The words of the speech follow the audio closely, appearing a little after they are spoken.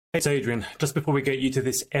Hey, it's Adrian. Just before we get you to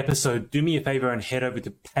this episode, do me a favor and head over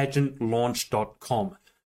to pageantlaunch.com.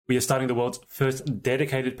 We are starting the world's first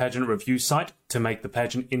dedicated pageant review site to make the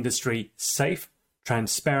pageant industry safe,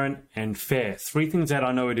 transparent, and fair. Three things that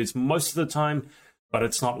I know it is most of the time, but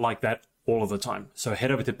it's not like that all of the time. So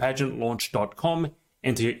head over to pageantlaunch.com,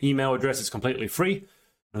 enter your email address, it's completely free,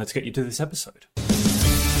 and let's get you to this episode.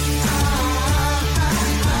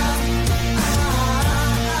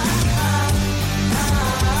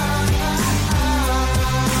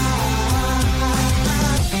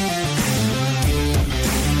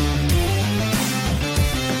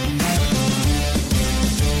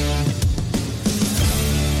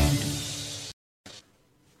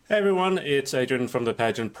 Hey everyone, it's Adrian from the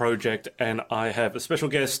Pageant Project, and I have a special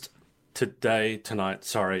guest tonight.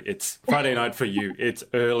 Sorry, it's Friday night for you. It's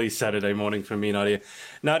early Saturday morning for me, Nadia.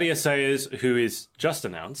 Nadia Sayers, who is just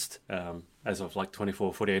announced, as of like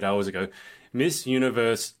 48 hours ago, Miss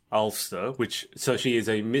Universe Ulster, so she is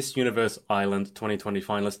a Miss Universe Ireland 2020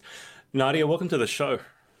 finalist. Nadia, welcome to the show.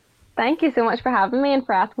 Thank you so much for having me and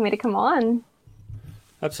for asking me to come on.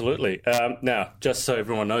 Absolutely. Now, just so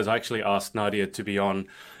everyone knows, I actually asked Nadia to be on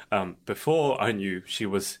before I knew she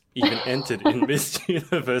was even entered in Miss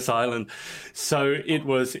Universe Ireland. So it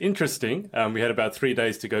was interesting. We had about 3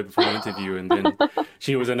 days to go before the interview, and then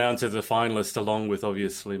she was announced as a finalist along with,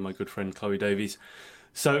 obviously, my good friend Chloe Davies.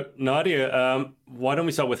 So, Nadia, why don't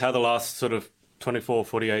we start with how the last sort of 24,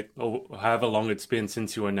 48, or however long it's been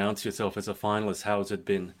since you announced yourself as a finalist, how has it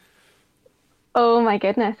been? Oh my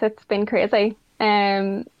goodness, it's been crazy.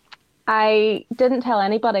 I didn't tell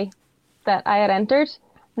anybody that I had entered.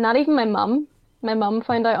 Not even my mum. My mum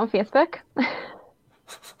found out on Facebook.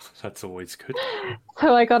 That's always good.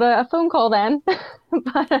 So I got a phone call then.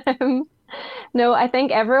 But no, I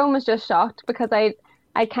think everyone was just shocked because I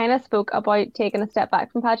kind of spoke about taking a step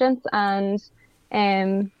back from pageants. And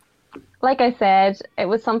like I said, it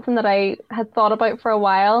was something that I had thought about for a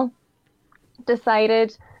while,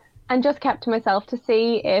 decided, and just kept to myself to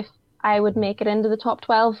see if I would make it into the top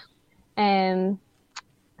 12.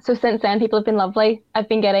 So since then, people have been lovely. I've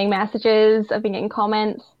been getting messages, I've been getting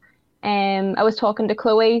comments. I was talking to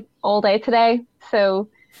Chloe all day today, so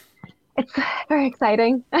it's very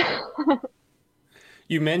exciting.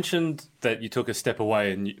 You mentioned that you took a step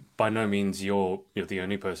away, and by no means you're the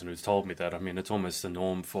only person who's told me that. I mean, it's almost the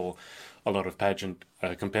norm for a lot of pageant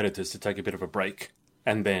competitors to take a bit of a break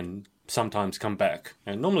and then sometimes come back.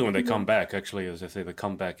 And normally when they come back, actually, as I say, the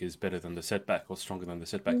comeback is better than the setback or stronger than the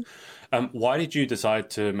setback. Why did you decide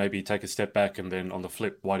to maybe take a step back, and then on the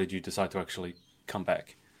flip, why did you decide to actually come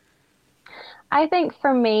back? I think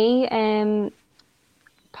for me,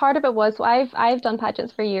 part of it was I've done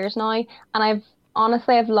pageants for years now, and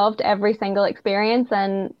I've loved every single experience.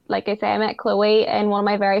 And like I say, I met Chloe in one of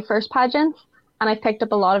my very first pageants, and I've picked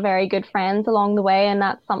up a lot of very good friends along the way, and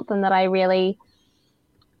that's something that I really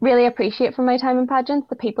appreciate from my time in pageants,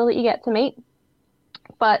 the people that you get to meet.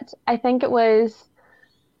 But I think it was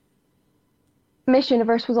Miss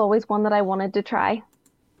Universe was always one that I wanted to try.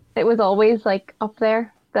 It was always like up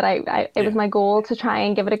there that it was my goal to try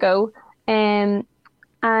and give it a go. And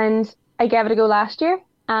I gave it a go last year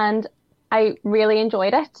and I really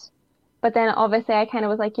enjoyed it. But then obviously I kind of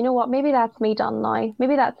was like, you know what, maybe that's me done now.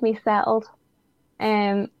 Maybe that's me settled.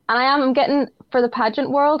 And I'm getting, for the pageant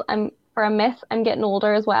world, for a miss, I'm getting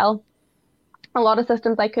older as well. A lot of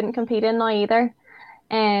systems I couldn't compete in now either.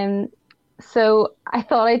 So I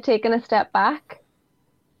thought I'd taken a step back,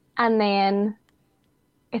 and then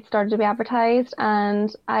it started to be advertised,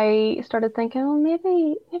 and I started thinking, well,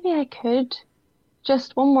 maybe I could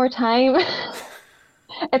just one more time.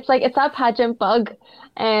 It's that pageant bug.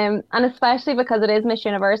 And especially because it is Miss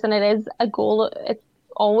Universe and it is a goal. It's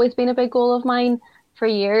always been a big goal of mine for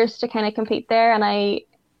years to kind of compete there. And I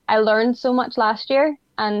learned so much last year,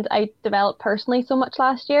 and I developed personally so much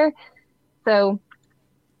last year. So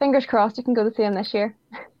fingers crossed it can go the same this year.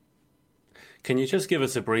 Can you just give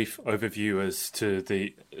us a brief overview as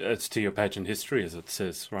to your pageant history, as it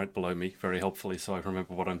says right below me, very helpfully, so I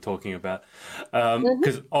remember what I'm talking about?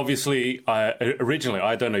 Because obviously, originally,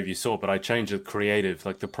 I don't know if you saw, but I changed the creative,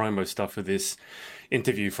 like the promo stuff for this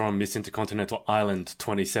interview from Miss Intercontinental Ireland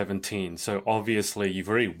 2017. So obviously, you've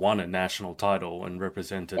already won a national title and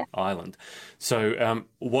represented Ireland. So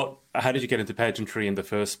how did you get into pageantry in the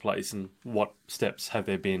first place, and what steps have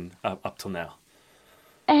there been up till now?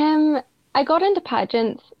 I got into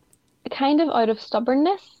pageants kind of out of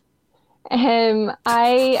stubbornness. Yeah,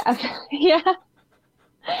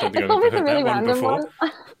 it's always a really random one.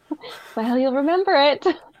 Well, you'll remember it.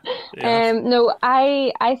 Yeah. No,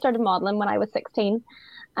 I started modelling when I was 16,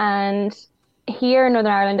 and here in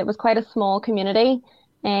Northern Ireland, it was quite a small community,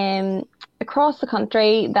 um, across the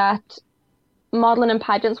country that modeling and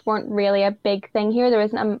pageants weren't really a big thing here.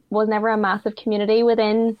 There was never a massive community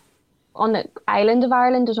within on the island of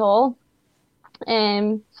Ireland at all.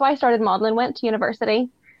 So I started modeling, went to university,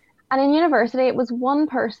 and in university it was one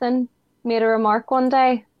person made a remark one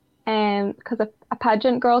day, because a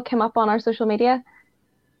pageant girl came up on our social media,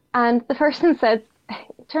 and the person said,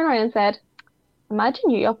 turned around and said, "Imagine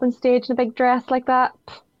you up on stage in a big dress like that."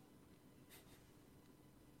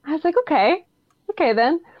 I was like, okay, okay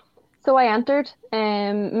then. So I entered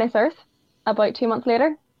Miss Earth about 2 months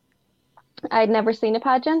later. I'd never seen a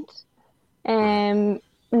pageant, Right. um,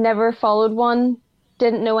 never followed one,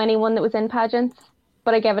 didn't know anyone that was in pageants,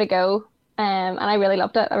 but I gave it a go, and I really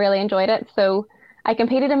loved it. I really enjoyed it. So I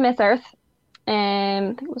competed in Miss Earth,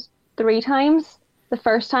 I think it was 3 times. The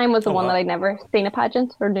first time was the Oh, one that wow. I'd never seen a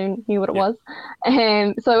pageant or knew what it Yeah. was.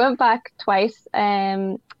 So I went back twice.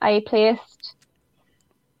 I placed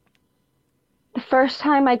the first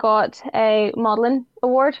time I got a modeling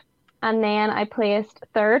award, and then I placed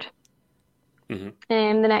third Hmm.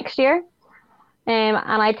 the next year. And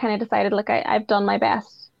I kind of decided, look, I've done my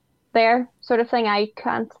best there, sort of thing. I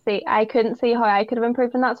couldn't see how I could have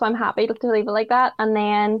improved in that, so I'm happy to leave it like that. And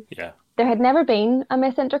then Yeah. there had never been a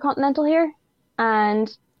Miss Intercontinental here, and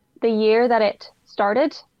the year that it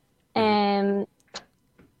started, Hmm. um,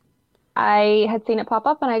 I had seen it pop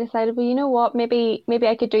up, and I decided, well, you know what, maybe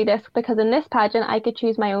I could do this because in this pageant I could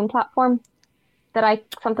choose my own platform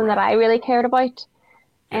something that Right. I really cared about.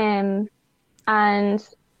 Yeah. Um, and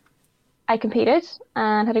I competed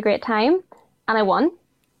and had a great time, and I won.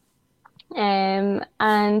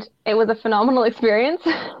 And it was a phenomenal experience.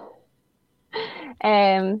 So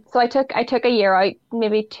I took a year out,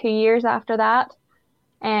 maybe 2 years after that.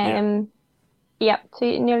 Yeah. Um, yep,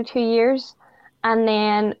 nearly 2 years. And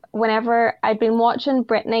then whenever I'd been watching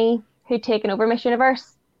Brittany, who'd taken over Miss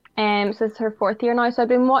Universe, so it's her fourth year now. So I've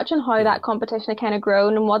been watching how Hmm. that competition had kind of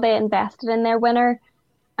grown and what they invested in their winner,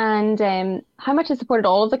 and how much they supported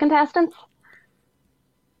all of the contestants,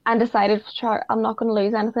 and decided, sure, I'm not going to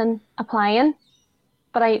lose anything applying.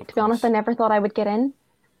 But Of to be honest, I course. never thought I would get in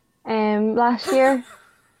last year,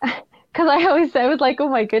 because I was like, oh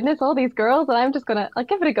my goodness, all these girls, and I'm just gonna, I'll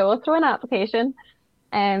give it a go, I'll throw in an application.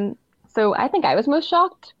 Um, so I think I was most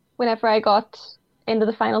shocked whenever I got into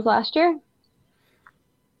the finals last year.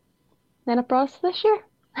 Then it brought us to this year.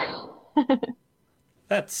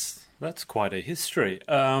 That's quite a history.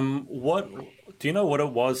 What do you know what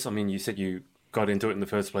it was? I mean, you said you got into it in the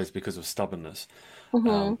first place because of stubbornness,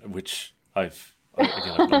 Hmm. which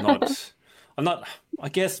again, I'm not. I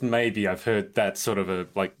guess maybe I've heard that sort of a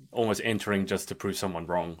like almost entering just to prove someone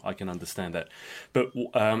wrong. I can understand that, but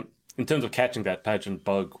in terms of catching that pageant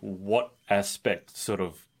bug, what aspect sort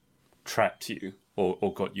of trapped you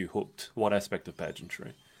or got you hooked? What aspect of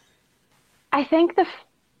pageantry? I think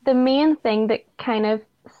the main thing that kind of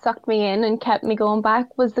sucked me in and kept me going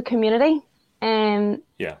back was the community. Um,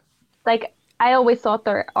 Yeah. like I always thought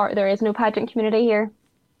there is no pageant community here,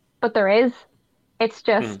 but there is.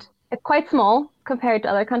 Mm, It's quite small compared to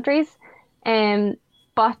other countries. Um,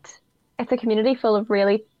 but it's a community full of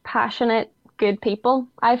really passionate, good people,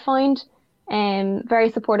 I find,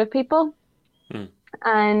 very supportive people. mm.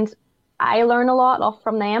 And I learn a lot off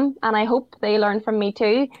from them, and I hope they learn from me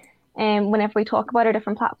too, whenever we talk about our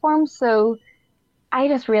different platforms. So I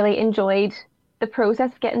just really enjoyed the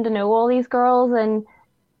process of getting to know all these girls, and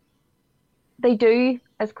they do,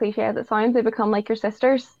 as cliche as it sounds, they become like your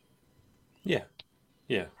sisters. Yeah.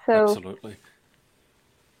 Yeah. So Absolutely.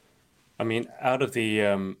 I mean, out of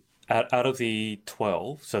the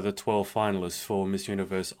 12, so the 12 finalists for Miss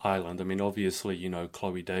Universe Ireland, I mean, obviously, you know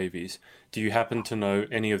Chloe Davies. Do you happen to know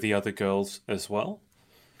any of the other girls as well?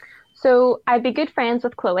 So I'd be good friends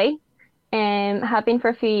with Chloe, have been for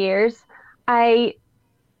a few years. I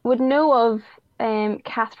would know of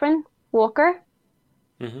Catherine Walker,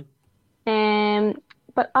 Hmm. um,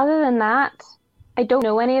 but other than that, I don't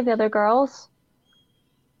know any of the other girls.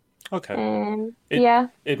 Okay. It Yeah.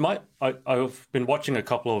 it might. I've been watching a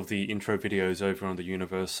couple of the intro videos over on the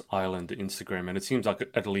Universe Island Instagram, and it seems like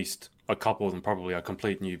at least a couple of them probably are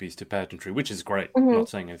complete newbies to pageantry, which is great. Hmm. Not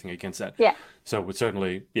saying anything against that. Yeah. So it would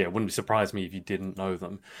certainly, yeah, it wouldn't surprise me if you didn't know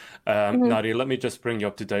them. Hmm. Nadia, let me just bring you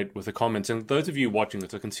up to date with the comments. And those of you watching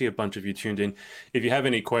this, I can see a bunch of you tuned in. If you have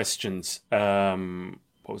any questions,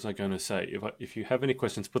 what was I going to say? If you have any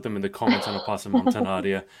questions, put them in the comments and I'll pass them on to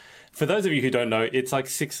Nadia. For those of you who don't know, it's like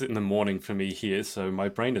 6 in the morning for me here, so my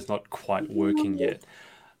brain is not quite working yet.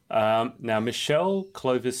 Now, Michelle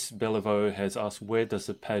Clovis Beliveau has asked, where does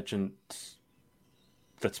the pageant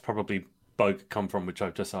that's probably bug come from, which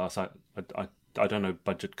I've just asked. I I don't know,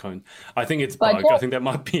 budget cone. I think it's bug. I Budget? think that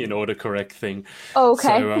might be an autocorrect thing.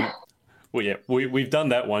 Okay. So, well, yeah, we've done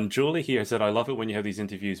that one. Julie here said, "I love it when you have these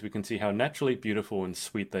interviews. We can see how naturally beautiful and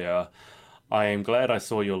sweet they are. I am glad I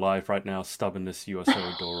saw your live right now. Stubbornness, you are so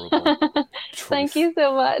adorable." Thank Truth. you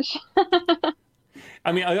so much.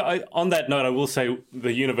 I mean, on that note, I will say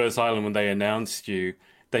the Universe Island, when they announced you,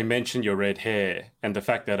 they mentioned your red hair and the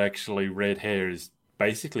fact that actually red hair is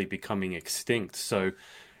basically becoming extinct. So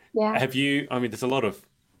Yeah. have you, I mean, there's a lot of,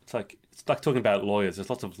 it's like talking about lawyers. There's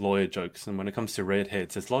lots of lawyer jokes. And when it comes to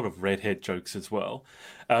redheads, there's a lot of redhead jokes as well.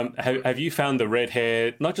 Have you found the red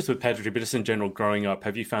hair, not just with pageantry, but just in general growing up,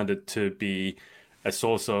 have you found it to be a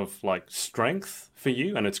source of like strength for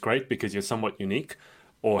you? And it's great because you're somewhat unique.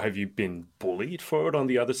 Or have you been bullied for it on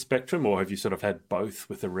the other spectrum? Or have you sort of had both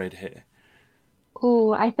with the red hair?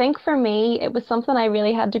 Oh, I think for me, it was something I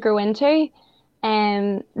really had to grow into.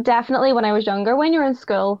 Definitely when I was younger, when you're in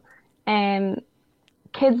school, um,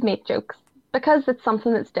 kids make jokes because it's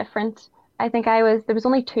something that's different. I think there was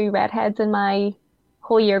only two redheads in my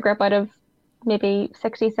whole year group out of maybe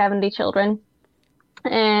 60, 70 children.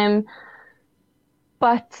 Um,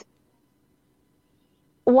 but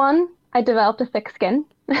one, I developed a thick skin.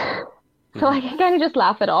 So Hmm. I could kind of just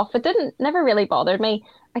laugh it off. It didn't, never really bothered me.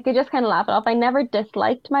 I could just kind of laugh it off. I never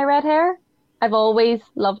disliked my red hair. I've always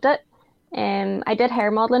loved it. I did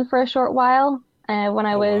hair modeling for a short while when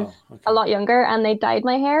I Oh, was wow. a Okay. lot younger, and they dyed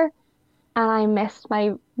my hair, and I missed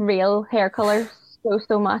my real hair color so,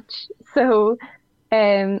 so much. So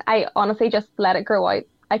I honestly just let it grow out.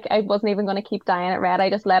 I wasn't even going to keep dyeing it red. I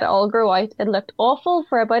just let it all grow out. It looked awful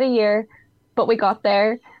for about a year, but we got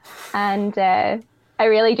there. And I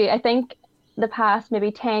really do. I think the past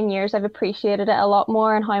maybe 10 years, I've appreciated it a lot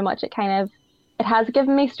more and how much it has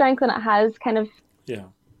given me strength and it has kind of Yeah.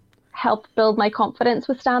 helped build my confidence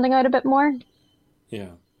with standing out a bit more.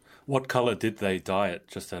 Yeah. What color did they dye it,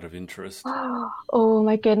 just out of interest? Oh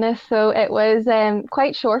my goodness. So it was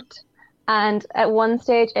quite short. And at one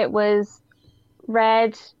stage, it was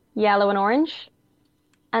red, yellow, and orange.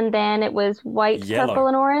 And then it was white, purple, Yellow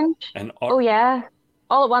and orange. and Oh, yeah.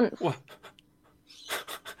 All at once. what?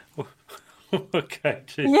 Okay,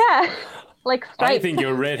 jeez. Yeah. Like I stripes. think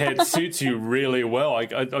your redhead suits you really well. I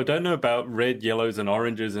don't know about red, yellows, and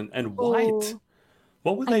oranges and white. Oh,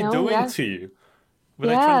 What were I they know. doing Yeah. to you? Were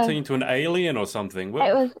they trying to turn Yeah. you into an alien or something?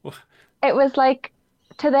 It was it was like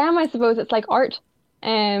to them, I suppose it's like art.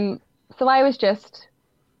 Um, so I was just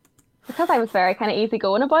because I was very kind of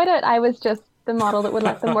easygoing about it, I was just the model that would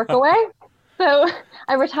let them work away. So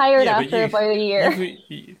I retired Yeah, but after about a year.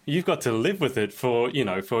 you've got to live with it for,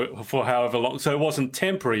 for however long. So it wasn't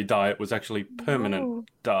temporary dye, it was actually permanent No.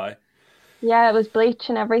 dye. Yeah, it was bleach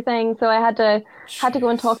and everything. So I had to go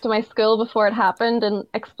and talk Jeez. to my school before it happened and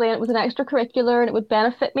explain it was an extracurricular and it would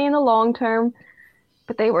benefit me in the long term,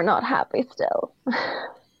 but they were not happy still.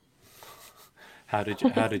 How did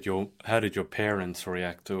your parents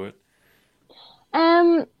react to it?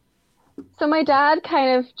 Um, so my dad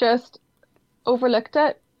kind of just overlooked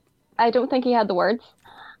it. I don't think he had the words.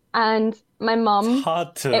 And my It's mum,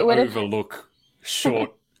 hard to it would have, overlook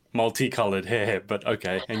short, multicolored hair, but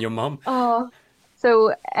okay. And your mum? oh,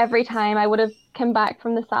 so every time I would have come back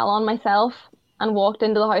from the salon myself and walked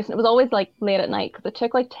into the house, and it was always like late at night because it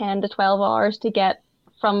took like 10 to 12 hours to get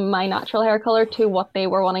from my natural hair color to what they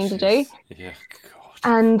were wanting to do. Jeez. Yeah, God.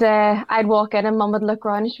 And I'd walk in and mum would look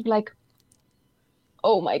around and she'd be like,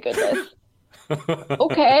 oh my goodness,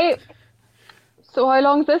 okay, so how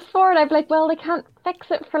long's this for? And I'd be like, well, they can't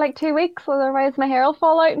fix it for like 2 weeks, otherwise my hair will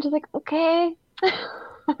fall out. And she's like, okay.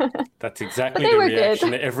 That's But exactly they the were good. reaction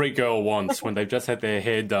that every girl wants when they've just had their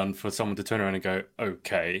hair done for someone to turn around and go,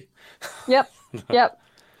 okay. Yep, yep.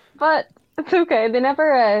 But it's okay. They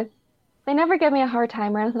never give me a hard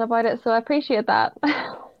time or anything about it, so I appreciate that.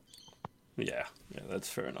 Yeah, yeah, that's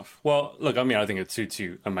fair enough. Well, look, I mean, I think it suits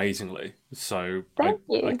you amazingly. So I, Thank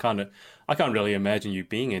I you. kind of, I can't really imagine you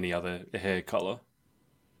being any other hair color.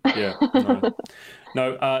 Yeah, no,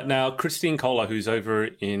 no. Now, Christine Kohler, who's over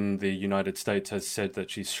in the United States, has said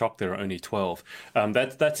that she's shocked there are only 12.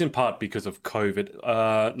 That's in part because of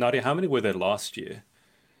COVID. Nadia, how many were there last year?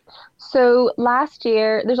 So last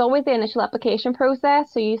year, there's always the initial application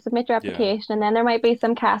process. So you submit your Yeah, application, and then there might be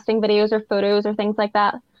some casting videos or photos or things like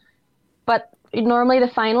that. But normally the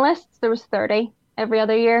finalists, there was 30 every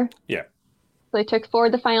other year. yeah. So they took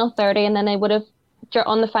forward the final 30, and then they would have,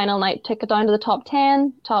 on the final night, took it down to the top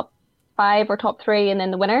 10, top five, or top three, and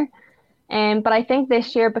then the winner. But I think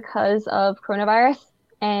this year, because of coronavirus,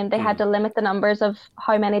 they had Mm, to limit the numbers of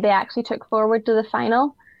how many they actually took forward to the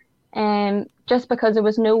final. Just because there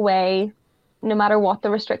was no way. no matter what the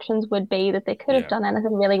restrictions would be, that they could have Yeah. done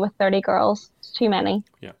anything really with 30 girls. It's too many.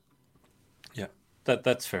 Yeah. Yeah.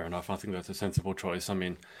 That's fair enough. I think that's a sensible choice. I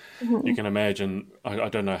mean, you Hmm. can imagine. I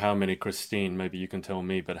don't know how many, Christine. Maybe you can tell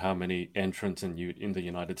me, but how many entrants in the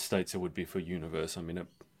United States there would be for Universe? I mean,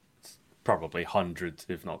 probably hundreds,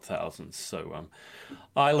 if not thousands. So,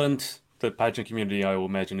 Ireland, the pageant community, I will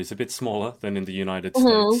imagine, is a bit smaller than in the United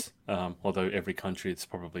Hmm. States. Although every country, it's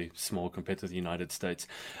probably small compared to the United States.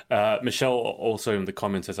 Michelle also in the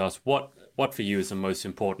comments has asked, what for you is the most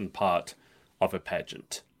important part of a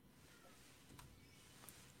pageant?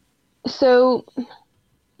 So,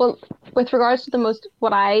 well, with regards to the most,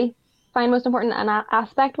 what I find most important and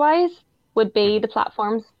aspect wise would be Hmm. the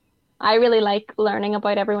platforms. I really like learning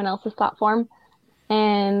about everyone else's platform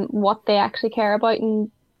and what they actually care about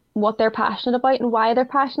and what they're passionate about and why they're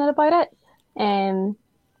passionate about it. And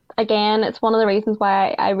again, it's one of the reasons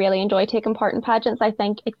why I really enjoy taking part in pageants. I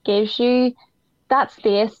think it gives you that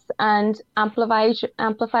space and amplifies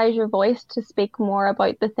your voice to speak more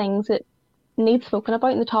about the things that need spoken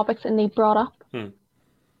about and the topics that need brought up. Hmm.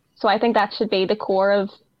 So I think that should be the core of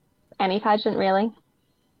any pageant, really.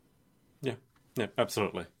 Yeah, yeah,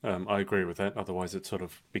 absolutely. I agree with that. Otherwise, it sort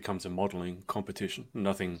of becomes a modelling competition.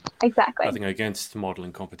 Exactly. Nothing against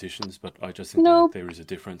modelling competitions, but I just think that No, there is a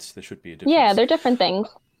difference. There should be a yeah, difference. they're different things.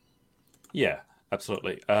 Yeah,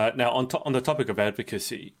 absolutely. Now, on the topic of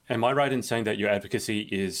advocacy, am I right in saying that your advocacy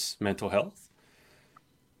is mental health?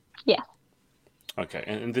 Yeah. Okay,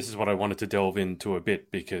 and this is what I wanted to delve into a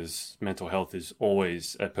bit because mental health is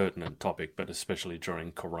always a pertinent topic, but especially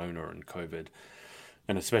during Corona and COVID,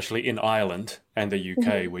 and especially in Ireland and the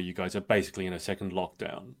UK, Hmm. where you guys are basically in a second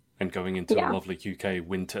lockdown and going into a Yeah. lovely UK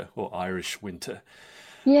winter or Irish winter.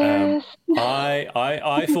 Um, Yes.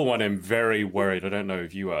 I, for one, am very worried. I don't know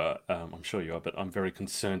if you are. I'm sure you are, but I'm very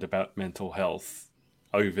concerned about mental health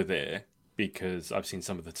over there because I've seen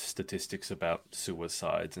some of the statistics about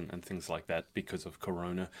suicides and things like that because of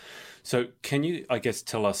Corona. So, can you, I guess,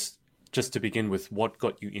 tell us just to begin with what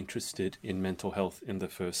got you interested in mental health in the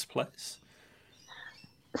first place?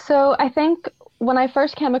 So I think when I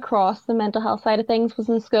first came across the mental health side of things was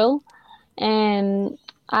in school, and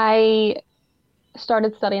I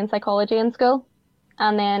started studying psychology in school,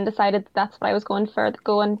 and then decided that that's what I was going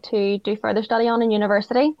to do further study on in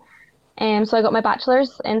university. So I got my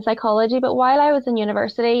bachelor's in psychology, but while I was in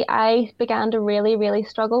university, I began to really, really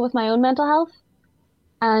struggle with my own mental health.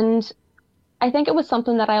 And I think it was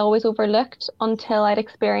something that I always overlooked until I'd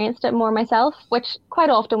experienced it more myself, which quite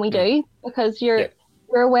often we Mm, do because yeah,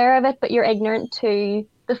 you're aware of it, but you're ignorant to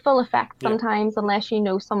the full effect yeah, sometimes unless you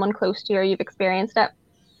know someone close to you or you've experienced it.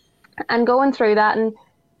 And going through that and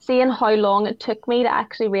seeing how long it took me to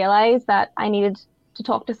actually realize that I needed to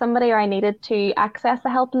talk to somebody or I needed to access the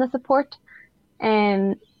help and the support,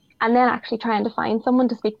 and and then actually trying to find someone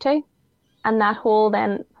to speak to, and that whole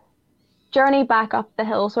then journey back up the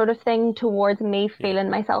hill sort of thing towards me yeah, feeling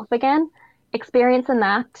myself again. Experiencing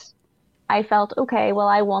that, I felt, okay, well,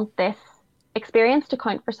 I want this experience to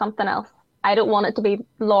count for something else. I don't want it to be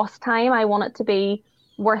lost time. I want it to be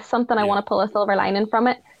worth something. I yeah, want to pull a silver lining from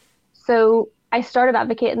it. So I started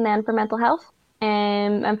advocating then for mental health,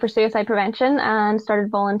 and for suicide prevention, and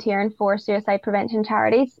started volunteering for suicide prevention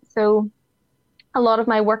charities. So a lot of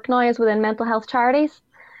my work now is within mental health charities.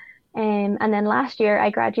 And then last year, I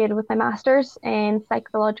graduated with my master's in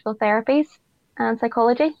psychological therapies and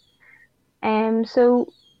psychology. So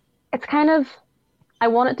it's kind of, I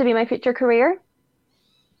want it to be my future career,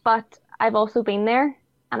 but I've also been there,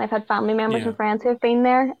 and I've had family members yeah, and friends who have been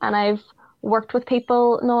there, and I've worked with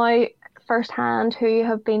people now firsthand who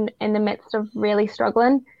have been in the midst of really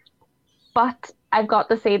struggling, but I've got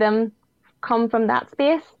to see them come from that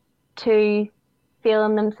space to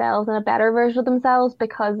feeling themselves in a better version of themselves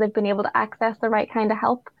because they've been able to access the right kind of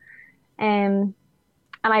help. Um,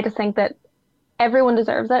 and I just think that everyone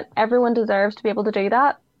deserves it. Everyone deserves to be able to do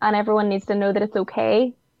that. And everyone needs to know that it's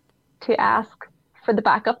okay to yeah, ask for the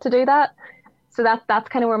backup to do that. So that's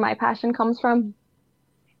kind of where my passion comes from.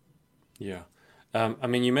 yeah. I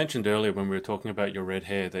mean, you mentioned earlier when we were talking about your red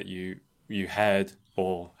hair that you had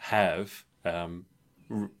or have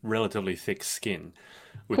relatively thick skin,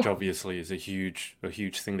 which Yeah. obviously is a huge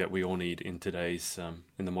thing that we all need in today's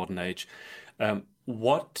in the modern age.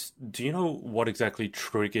 What do you know? What exactly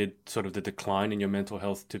triggered sort of the decline in your mental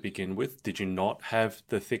health to begin with? Did you not have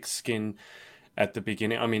the thick skin at the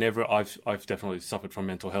beginning? I mean, I've definitely suffered from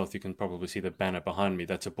mental health. You can probably see the banner behind me.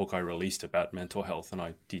 That's a book I released about mental health, and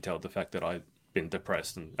I detailed the fact that I've been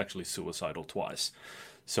depressed and actually suicidal twice.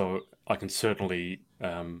 So I can certainly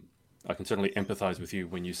I can certainly empathize with you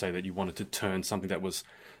when you say that you wanted to turn something that was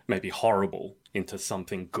maybe horrible into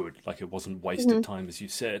something good, like it wasn't wasted Hmm. time, as you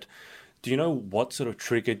said. Do you know what sort of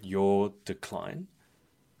triggered your decline?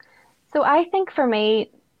 So I think for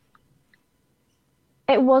me,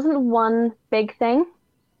 it wasn't one big thing.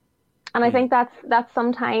 And I Mm, think that's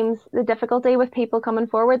sometimes the difficulty with people coming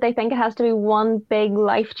forward. They think it has to be one big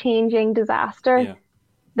life-changing disaster yeah,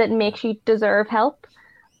 that yeah, makes you deserve help.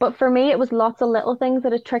 But for me, it was lots of little things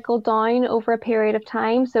that had trickled down over a period of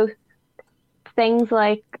time. So things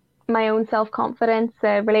like my own self-confidence,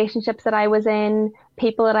 relationships that I was in,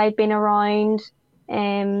 people that I'd been around,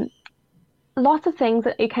 um, lots of things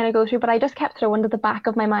that you kind of go through. But I just kept throwing to the back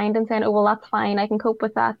of my mind and saying, "Oh, well, that's fine. I can cope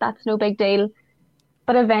with that. That's no big deal."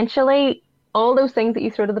 But eventually, all those things that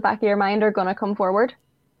you throw to the back of your mind are going to come forward.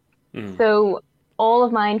 mm, So all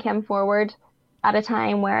of mine came forward at a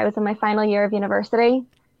time where I was in my final year of university.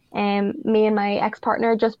 Me and my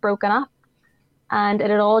ex-partner had just broken up, and it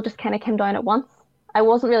had all just kind of came down at once. I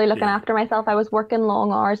wasn't really looking yeah, after myself. I was working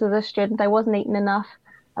long hours as a student. I wasn't eating enough.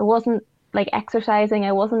 I wasn't like exercising.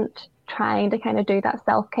 I wasn't trying to kind of do that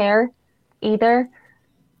self-care either.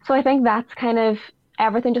 So I think that's kind of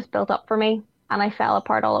everything just built up for me and I fell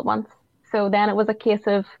apart all at once. So then it was a case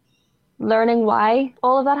of learning why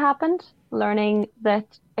all of that happened, learning that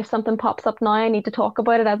if something pops up now, I need to talk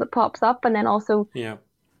about it as it pops up, and then also yeah.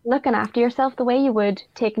 looking after yourself the way you would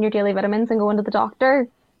taking your daily vitamins and going to the doctor,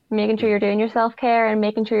 making sure Mm. you're doing your self-care and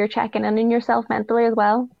making sure you're checking in on yourself mentally as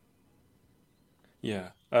well. Yeah.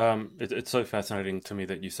 It's so fascinating to me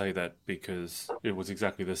that you say that because it was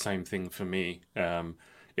exactly the same thing for me.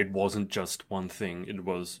 It wasn't just one thing, it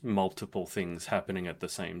was multiple things happening at the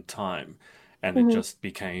same time. And it Hmm. just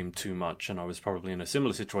became too much. And I was probably in a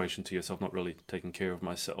similar situation to yourself, not really taking care of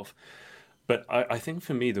myself. But I think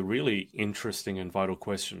for me, the really interesting and vital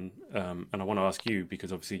question, and I want to ask you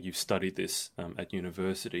because obviously you've studied this at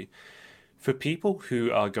university, for people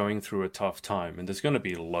who are going through a tough time, and there's going to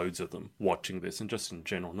be loads of them watching this, and just in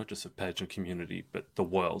general, not just the pageant community, but the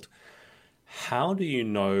world, how do you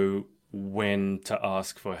know when to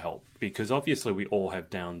ask for help? Because obviously we all have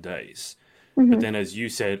down days. But Hmm. then, as you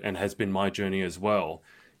said, and has been my journey as well,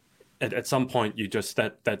 at some point you just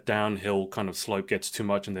that downhill kind of slope gets too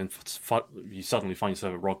much, and then you suddenly find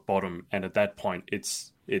yourself at rock bottom, and at that point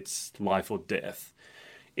it's life or death.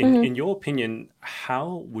 Hmm. In your opinion,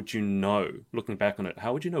 how would you know, looking back on it,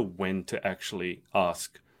 how would you know when to actually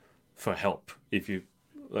ask for help? If you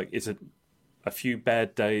like, is it a few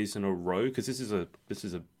bad days in a row? Because this is a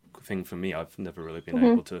thing for me. I've never really been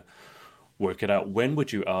Hmm. able to work it out. When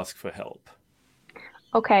would you ask for help?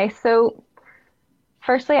 Okay, so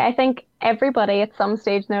firstly, I think everybody at some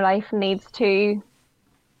stage in their life needs to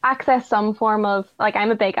access some form of like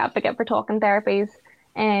I'm a big advocate for talking therapies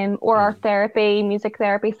or art Mm, therapy, music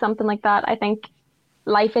therapy, something like that. I think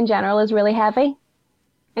life in general is really heavy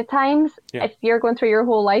at times. yeah, If you're going through your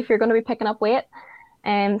whole life, you're going to be picking up weight.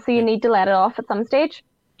 So you yeah, need to let it off at some stage.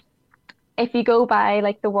 If you go by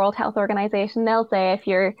like the World Health Organization, they'll say if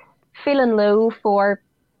you're feeling low for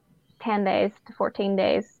 10 days to 14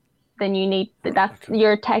 days, then you need right, that's okay,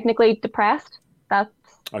 you're technically depressed. That's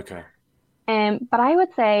okay, but I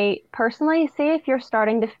would say personally, say if you're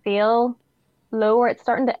starting to feel low or it's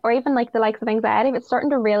starting to, or even like the likes of anxiety, if it's starting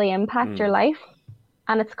to really impact your mm, life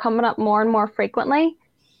and it's coming up more and more frequently,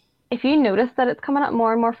 if you notice that it's coming up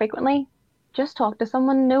more and more frequently, just talk to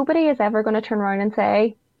someone. Nobody is ever going to turn around and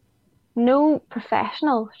say, no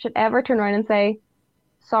professional should ever turn around and say,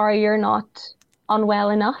 sorry, you're not unwell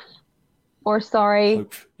enough, or sorry,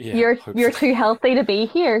 yeah, you're hopefully. too healthy to be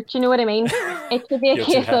here. Do you know what I mean? It should be a You're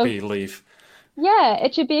too case of, happy, leave. yeah,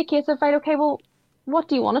 it should be a case of, right, okay, well, what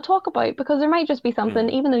do you want to talk about? Because there might just be something,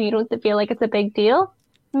 Mm, even though you don't feel like it's a big deal,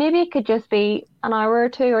 maybe it could just be an hour or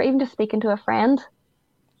two, or even just speaking to a friend,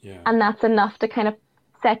 yeah, and that's enough to kind of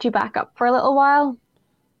set you back up for a little while.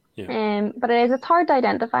 yeah, But it's hard to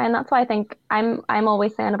identify, and that's why I think I'm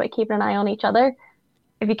always saying about keeping an eye on each other.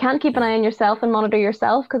 If you can't keep an yeah, eye on yourself and monitor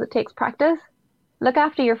yourself, because it takes practice, look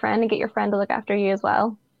after your friend and get your friend to look after you as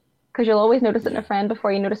well, because you'll always notice it in a yeah, friend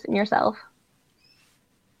before you notice it in yourself.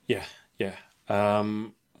 yeah, yeah.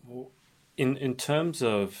 Um, in terms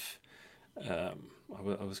of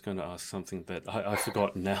I was going to ask something that I've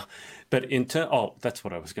forgotten now, but oh, that's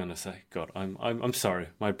what I was going to say. God, I'm sorry,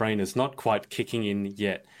 my brain is not quite kicking in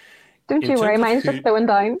yet. Don't In you worry, terms of mine's just who, slowing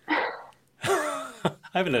down. I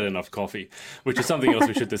haven't had enough coffee, which is something else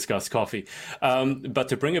we should discuss. Coffee, but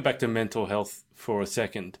to bring it back to mental health for a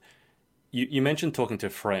second, you mentioned talking to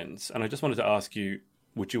friends, and I just wanted to ask you: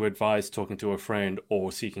 would you advise talking to a friend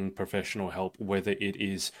or seeking professional help, whether it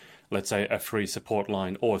is let's say, a free support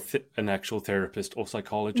line or an actual therapist or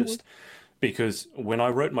Hmm. psychologist. Because when I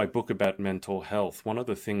wrote my book about mental health, one of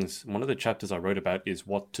the chapters I wrote about is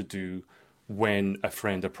what to do when a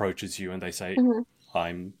friend approaches you and they say, Hmm.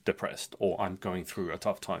 I'm depressed or I'm going through a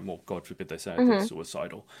tough time, or God forbid they say they're Hmm.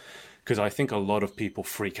 suicidal. Because I think a lot of people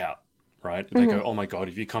freak out, right? They Hmm. go, oh my God,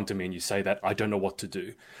 if you come to me and you say that, I don't know what to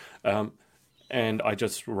do. And I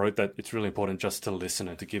just wrote that it's really important just to listen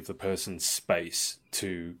and to give the person space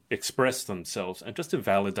to express themselves and just to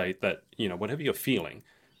validate that, whatever you're feeling,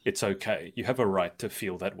 it's okay. You have a right to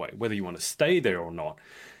feel that way. Whether you want to stay there or not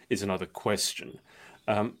is another question.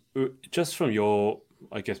 Just from your,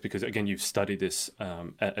 I guess, because again, you've studied this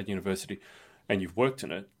at university and you've worked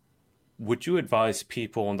in it, would you advise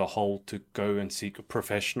people on the whole to go and seek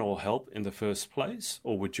professional help in the first place,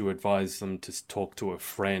 or would you advise them to talk to a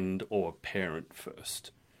friend or a parent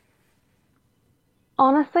first?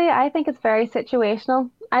 Honestly, I think it's very situational.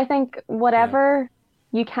 I think Yeah. whatever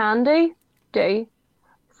you can do, do.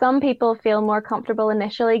 Some people feel more comfortable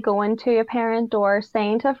initially going to a parent or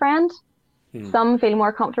saying to a friend. Hmm. Some feel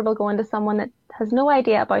more comfortable going to someone that has no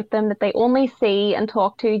idea about them, that they only see and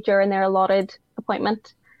talk to during their allotted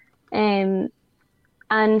appointment. Um,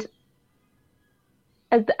 and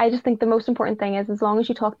I just think the most important thing is as long as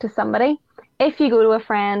you talk to somebody, if you go to a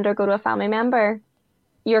friend or go to a family member,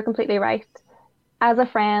 you're completely right. As a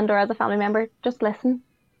friend or as a family member, just listen.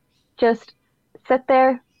 Just sit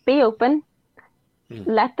there, be open, Hmm.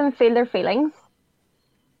 let them feel their feelings.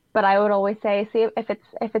 But I would always say, see if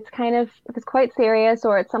it's quite serious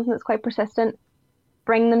or it's something that's quite persistent,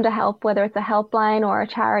 bring them to help, whether it's a helpline or a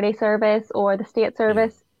charity service or the state Yeah.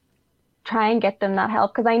 service. Try and get them that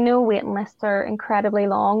help because I know waiting lists are incredibly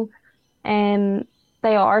long. Um,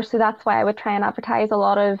 they are, so that's why I would try and advertise a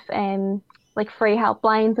lot of like free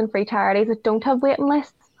helplines and free charities that don't have waiting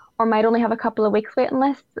lists or might only have a couple of weeks waiting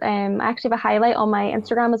lists. I actually have a highlight on my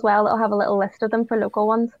Instagram as well that'll have a little list of them for local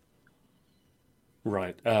ones.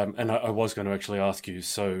 Right. And I was going to actually ask you,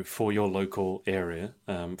 so for your local area,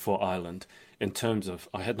 for Ireland, in terms of,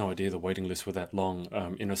 I had no idea the waiting lists were that long.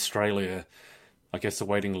 In Australia, I guess the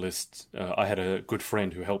waiting list, I had a good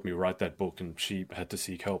friend who helped me write that book and she had to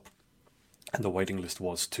seek help. And the waiting list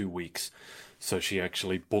was 2 weeks. So she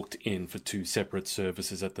actually booked in for two separate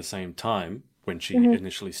services at the same time when she Hmm.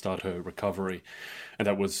 initially started her recovery. And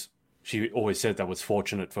she always said that was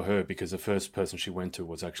fortunate for her because the first person she went to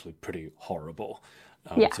was actually pretty horrible.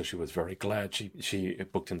 Yeah. So she was very glad she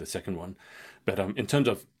booked in the second one. But in terms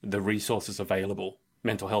of the resources available,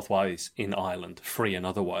 mental health wise, in Ireland, free and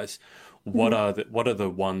otherwise, Mhm. what are the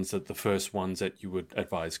ones that the first ones that you would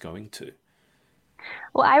advise going to?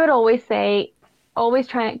 Well, I would always say, always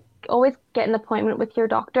try, always get an appointment with your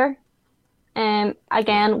doctor.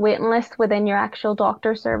 Yeah. Again, waiting lists within your actual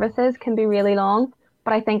doctor services can be really long,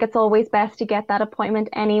 but I think it's always best to get that appointment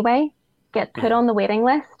anyway, get put Hmm. on the waiting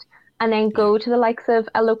list, and then Yeah. go to the likes of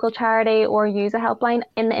a local charity or use a helpline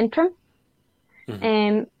in the interim. Hmm.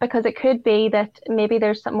 Because it could be that maybe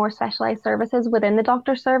there's some more specialized services within the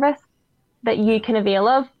doctor service that you Yeah. can avail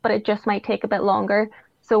of, but it just might take a bit longer.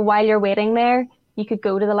 So while you're waiting there, you could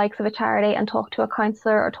go to the likes of a charity and talk to a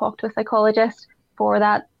counselor or talk to a psychologist for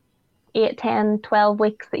that 8, 10, 12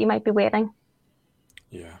 weeks that you might be waiting.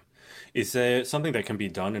 Yeah. Is there something that can be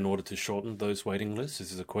done in order to shorten those waiting lists?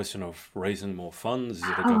 Is it a question of raising more funds? Is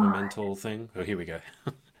it a Oh, governmental thing? Oh, here we go.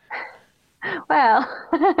 well,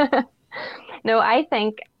 no, I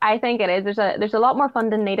think it is. There's a lot more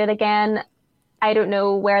funding needed. Again, I don't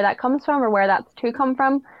know where that comes from or where that's to come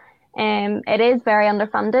from. It is very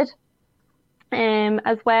underfunded.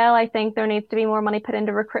 As well, I think there needs to be more money put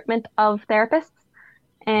into recruitment of therapists.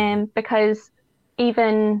 Hmm. Because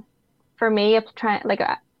even for me, if trying like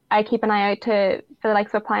I keep an eye out to for the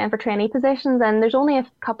likes of applying for trainee positions, and there's only a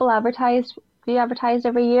couple few advertised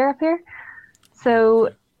every year up here. Oh, So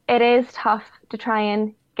okay. it is tough to try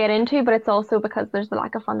and get into, but it's also because there's the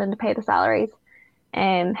lack of funding to pay the salaries,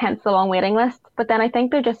 and hence the long waiting list. But then I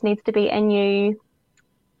think there just needs to be a new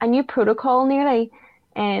protocol nearly.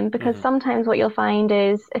 Because Hmm. sometimes what you'll find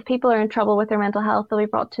is if people are in trouble with their mental health, they'll be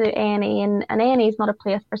brought to A&E, and A&E is not a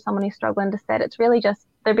place for someone who's struggling to sit. It's really just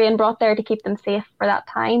they're being brought there to keep them safe for that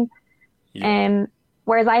time. Yeah. Um,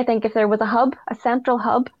 Whereas I think if there was a hub, a central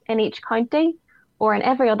hub in each county or in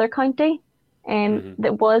every other county, Hmm.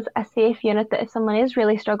 that was a safe unit that if someone is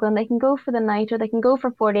really struggling, they can go for the night or they can go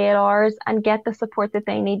for 48 hours and get the support that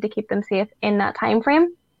they need to keep them safe in that time frame,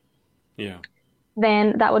 Yeah.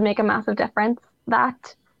 then that would make a massive difference.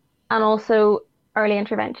 That and also early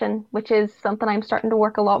intervention, which is something I'm starting to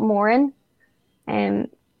work a lot more in. And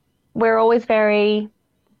we're always very,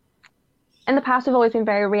 in the past, we've always been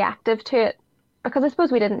very reactive to it. because I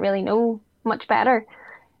suppose we didn't really know much better.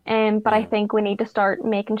 But I Yeah. think we need to start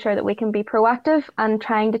making sure that we can be proactive and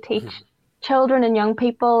trying to teach children and young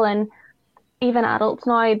people and even adults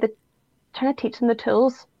now that trying to teach them the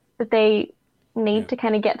tools that they need Yeah. to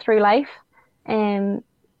kind of get through life and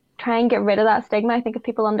try and get rid of that stigma. I think if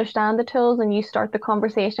people understand the tools and you start the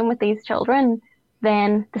conversation with these children,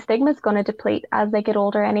 then the stigma is going to deplete as they get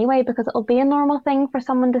older anyway, because it'll be a normal thing for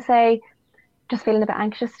someone to say, just feeling a bit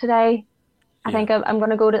anxious today. I Yeah. think I'm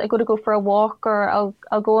going to go for a walk, or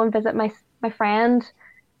I'll go and visit my friend.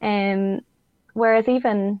 Um, Whereas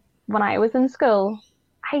even when I was in school,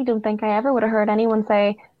 I don't think I ever would have heard anyone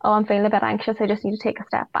say, "Oh, I'm feeling a bit anxious. I just need to take a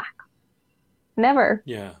step back." Never.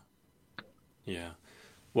 Yeah. Yeah.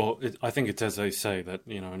 Well, I think it's as they say that,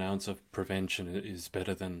 an ounce of prevention is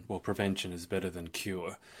better than, well, prevention is better than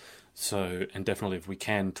cure. So, and definitely if we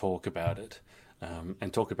can talk about it,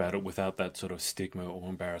 and talk about it without that sort of stigma or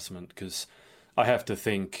embarrassment, because I have to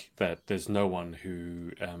think that there's no one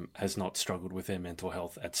who has not struggled with their mental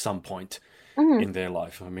health at some point Hmm. in their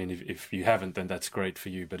life. I mean, if you haven't, then that's great for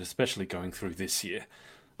you, but especially going through this year,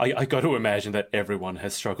 I got to imagine that everyone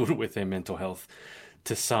has struggled with their mental health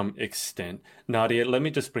to some extent. Nadia, let me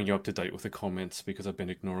just bring you up to date with the comments because I've been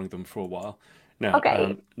ignoring them for a while. Now,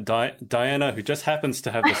 Okay. Diana, who just happens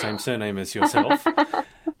to have the same surname as yourself,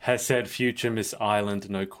 has said, "Future Miss Ireland,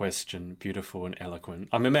 no question, beautiful and eloquent."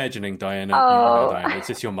 I'm imagining Diana, you will know Oh, Diana. Is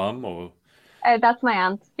this your mum or? that's my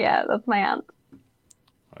aunt. Yeah, that's my aunt.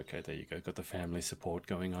 Okay, there you go. Got the family support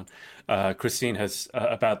going on. Christine has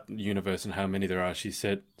about the universe and how many there are. She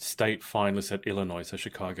said state finalists at Illinois, so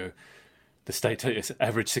Chicago. The state has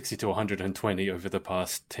averaged 60 to 120 over the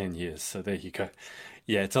past 10 years. So there you go.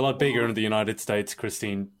 Yeah, it's a lot bigger in the United States,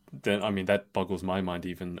 Christine. I mean, that boggles my mind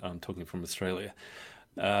even talking from Australia.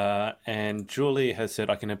 And Julie has said,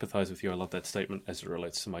 "I can empathize with you. I love that statement as it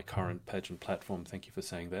relates to my current pageant platform." Thank you for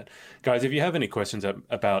saying that. Guys, if you have any questions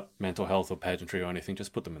about mental health or pageantry or anything,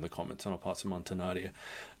 just put them in the comments and I'll pass them on to Nadia.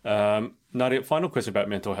 Nadia, final question about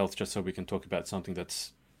mental health, just so we can talk about something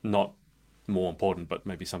that's not more important, but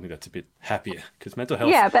maybe something that's a bit happier. Because mental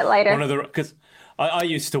health, Yeah, a bit one later. of the, because I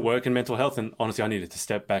used to work in mental health, and honestly, I needed to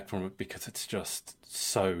step back from it because it's just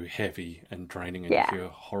so heavy and draining, and you Yeah. hear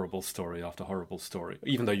horrible story after horrible story.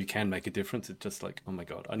 Even though you can make a difference, it's just like, oh my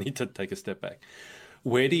God, I need to take a step back.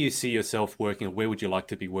 Where do you see yourself working, or where would you like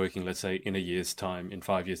to be working, let's say, in a year's time, in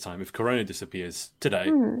 5 years' time, if Corona disappears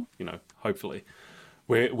today, Hmm. hopefully?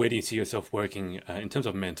 Where do you see yourself working in terms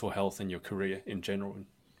of mental health and your career in general,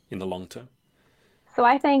 in the long term? So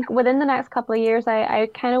I think within the next couple of years, I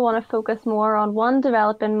kind of want to focus more on one,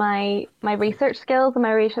 developing my research skills and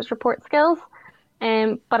my research report skills.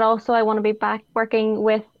 But also I want to be back working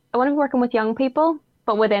with I want to be working with young people,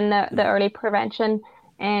 but within the Mm. early prevention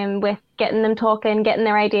and with getting them talking, getting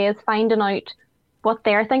their ideas, finding out what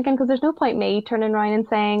they're thinking, because there's no point me turning around and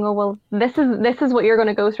saying, "Oh, well, this is what you're going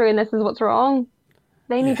to go through and this is what's wrong."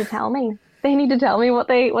 They need Yeah. to tell me. They need to tell me what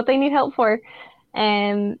they need help for.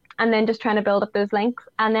 And then just trying to build up those links.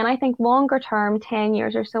 And then I think longer term, 10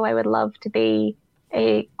 years or so, I would love to be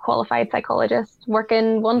a qualified psychologist,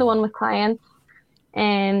 working one to Mm. one with clients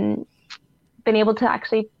and being able to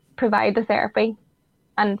actually provide the therapy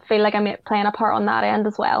and feel like I'm playing a part on that end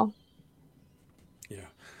as well. Yeah.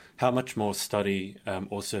 How much more study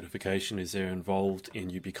or certification is there involved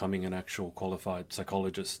in you becoming an actual qualified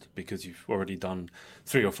psychologist? Because you've already done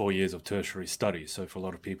 3 or 4 years of tertiary study. So for a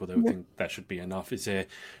lot of people, they would think that should be enough. Is there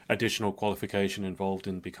additional qualification involved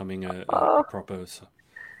in becoming a Oh, proper,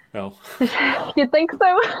 well, you'd think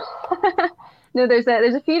so. No, there's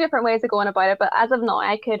a few different ways of going about it, but as of now,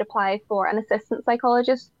 I could apply for an assistant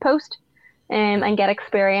psychologist post, and get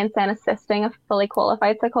experience in assisting a fully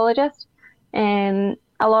qualified psychologist.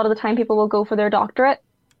 A lot of the time, people will go for their doctorate,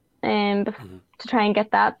 mhm. to try and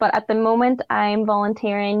get that. But at the moment, I'm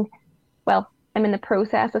volunteering. Well, I'm in the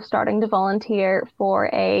process of starting to volunteer for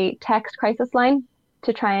a text crisis line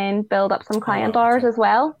to try and build up some Oh client wow, hours okay, as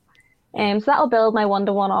well. yeah. So that'll build my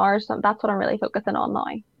one-to-one hours. So that's what I'm really focusing on now.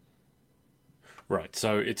 Right.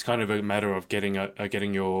 So it's kind of a matter of getting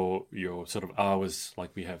your sort of hours,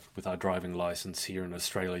 like we have with our driving license here in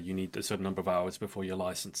Australia. You need a certain number of hours before your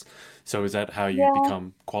license. So is that how you Yeah,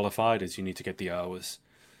 become qualified? Is you need to get the hours?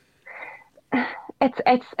 it's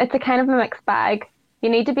a kind of a mixed bag. You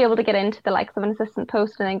need to be able to get into the likes of an assistant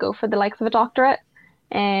post and then go for the likes of a doctorate.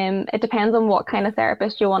 It depends on what kind Right. of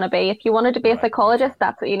therapist you want to be. If you wanted to be a Right. Okay. psychologist,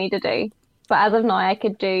 that's what you need to do. But as of now, I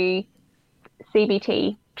could do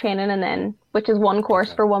CBT training and then, which is one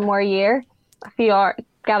course Okay. for one more year, a few hours,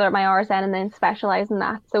 gather up my hours in and then specialize in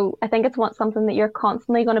that. So I think something that you're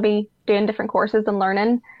constantly going to be doing different courses and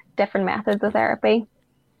learning different methods of Okay. therapy.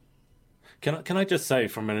 can I just say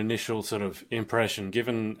from an initial sort of impression,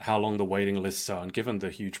 given how long the waiting lists are and given the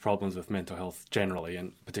huge problems with mental health generally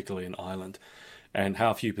and particularly in Ireland, and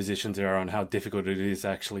how few positions there are and how difficult it is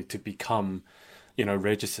actually to become,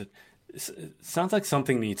 registered, it sounds like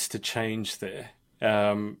something needs to change there.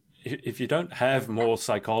 If you don't have more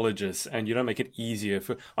psychologists and you don't make it easier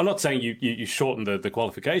for, I'm not saying you shorten the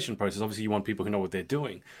qualification process. Obviously, you want people who know what they're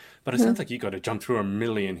doing, but it Mhm. sounds like you got to jump through a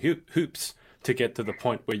million hoops to get to the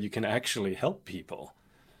point where you can actually help people.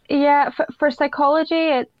 Yeah, for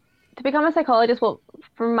psychology, to become a psychologist, well,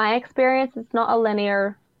 from my experience, it's not a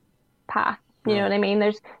linear path. You know what Right. I mean?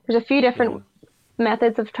 There's a few Yeah. different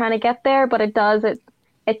methods of trying to get there, but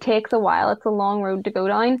it takes a while. It's a long road to go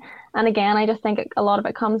down. And again, I just think a lot of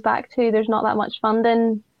it comes back to there's not that much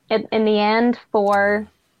funding in the end Yeah. for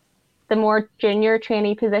the more junior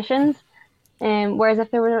trainee positions. Whereas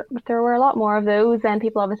if there were a lot more of those, then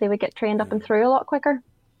people obviously would get trained up and through a lot quicker.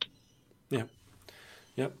 Yeah.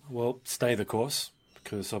 Yep. Well, stay the course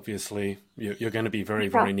because obviously you're going to be very,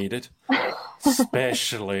 Yeah. very needed,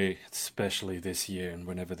 especially this year and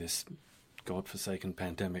whenever this godforsaken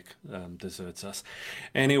pandemic deserts us.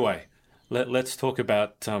 Anyway, let's talk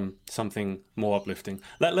about something more uplifting.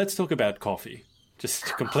 Let's talk about coffee. Just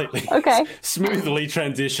to completely Okay. smoothly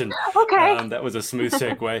transition. Okay. That was a smooth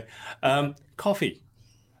segue. Coffee.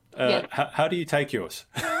 Yes. How do you take yours?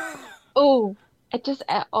 Oh, it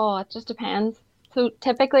just depends. So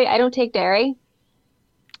typically I don't take dairy.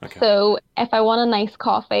 Okay. So if I want a nice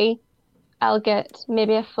coffee, I'll get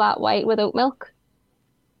maybe a flat white with oat milk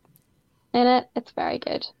in it. It's very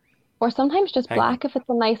good. Or sometimes just Hang on. black if it's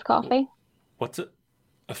a nice coffee What's it?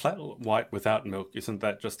 A flat white without milk, isn't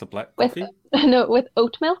that just a black with coffee? no with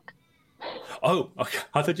oat milk. Oh, okay.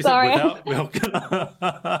 I thought you said Sorry, without milk.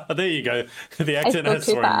 There you go. The I accent spoke has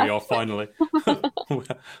too thrown me fast. off finally.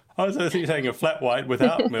 I was actually saying a flat white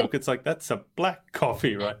without milk. It's like that's a black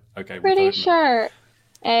coffee, right? Okay, with Pretty oat milk. sure.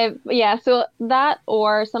 Yeah, so that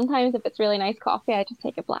or sometimes if it's really nice coffee, I just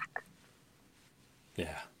take it black.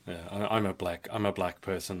 Yeah, yeah. I'm a black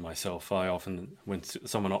person myself. I often, when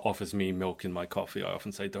someone offers me milk in my coffee, I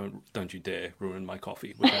often say, don't you dare ruin my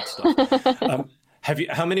coffee with that stuff. Um,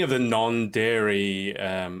 how many of the non-dairy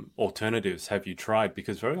alternatives have you tried?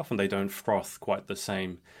 Because very often they don't froth quite the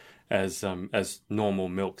same as normal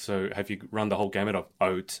milk. So have you run the whole gamut of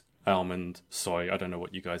oat, almond, soy? I don't know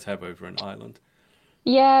what you guys have over in Ireland.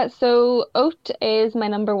 Yeah, so oat is my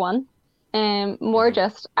number one. More Hmm.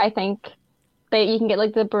 just I think that you can get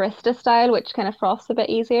like the barista style, which kind of froths a bit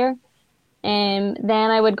easier. Yeah,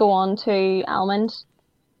 Then I would go on to almond,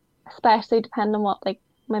 especially depending on what like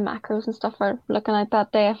my macros and stuff are looking like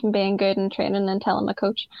that day if I'm being good and training and telling my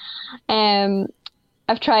coach. Um,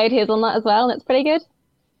 I've tried hazelnut as well, and it's pretty good.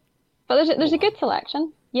 But oh there's a wow. good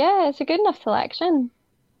selection. Yeah, it's a good enough selection.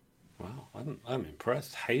 Wow, I'm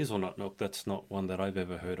impressed. Hazelnut milk, that's not one that I've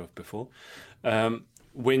ever heard of before. Um,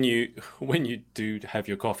 when you when you do have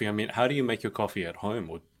your coffee, I mean, how do you make your coffee at home,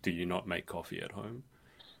 or do you not make coffee at home?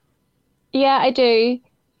 Yeah, I do.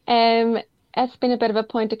 Um, it's been a bit of a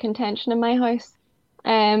point of contention in my house,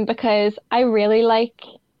 because I really like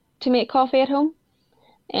to make coffee at home.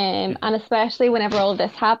 Hmm. And especially whenever all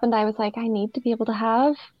this happened, I was like, I need to be able to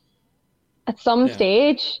have at some Yeah,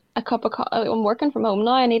 stage a cup of coffee. I'm working from home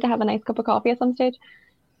now. I need to have a nice cup of coffee at some stage.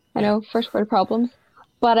 I yeah. know, first world problems.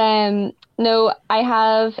 But no, I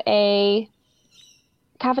have a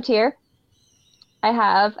cafetiere. I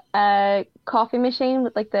have a coffee machine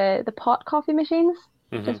with like the pot coffee machines,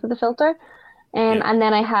 Hmm. just with the filter. Yeah. And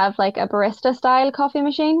then I have like a barista style coffee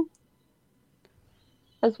machine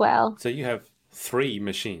as well. So you have three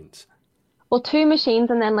machines. Well, two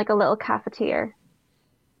machines and then like a little cafetiere.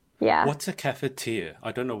 Yeah. What's a cafetiere?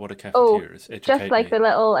 I don't know what a Oh, cafetiere is. just Educate like me. the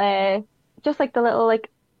little just like the little like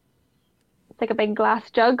it's like a big glass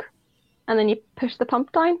jug and then you push the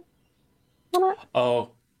pump down on it.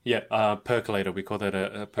 Oh, yeah, percolator. We call that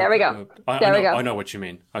a There we go. I There we know, go. I know what you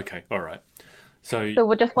mean. Okay, all right. So, So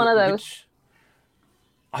we're just one of those. which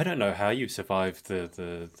I don't know how you survive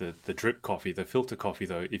the drip coffee, the filter coffee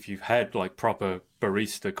though. If you've had like proper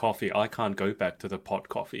barista coffee, I can't go back to the pot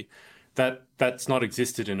coffee. That's not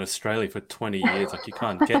existed in Australia for 20 years. Like you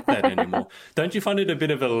can't get that anymore. Don't you find it a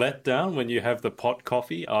bit of a letdown when you have the pot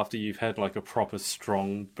coffee after you've had like a proper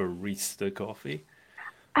strong barista coffee?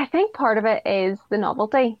 I think part of it is the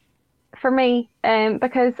novelty for me,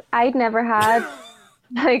 because I'd never had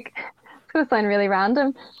like it's gonna sound really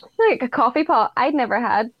random, like a coffee pot. I'd never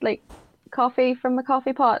had like coffee from a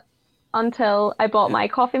coffee pot until I bought Yeah, my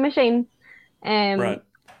coffee machine. right. Um,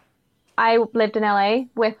 I lived in LA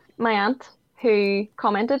with my aunt who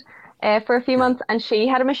commented for a few Right. months, and she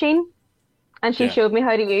had a machine. And she Yeah. showed me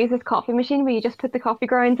how to use this coffee machine where you just put the coffee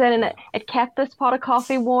grounds in and Yeah. it kept this pot of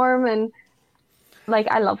coffee warm and like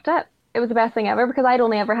I loved it. It was the best thing ever because I'd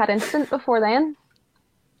only ever had instant before then.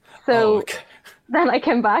 Oh, So okay. then I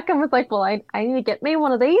came back and was like, well, I need to get me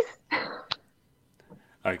one of these.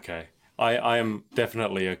 Okay. I am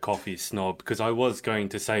definitely a coffee snob because I was going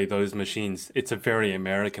to say those machines, it's a very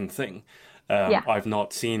American thing. Yeah. I've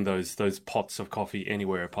not seen those pots of coffee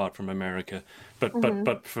anywhere apart from America. But but hmm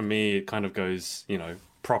but for me it kind of goes,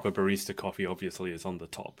 proper barista coffee obviously is on the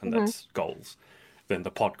top and hmm that's goals. Then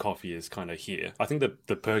the pot coffee is kind of here. I think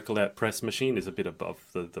the percolate press machine is a bit above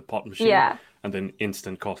the pot machine, Yeah. and then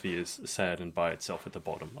instant coffee is sad and by itself at the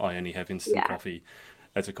bottom. I only have instant Yeah. coffee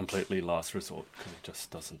as a completely last resort because it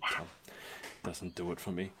just doesn't do it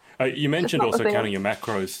for me. You Just mentioned not the also same. counting your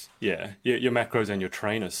macros. Yeah, your macros and your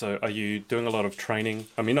trainer. So are you doing a lot of training?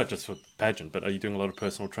 I mean, not just for pageant, but are you doing a lot of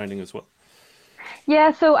personal training as well?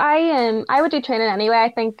 Yeah, so I would do training anyway.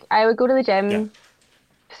 I think I would go to the Yeah, gym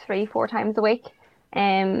 3, 4 times a week.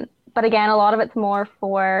 But again, a lot of it's more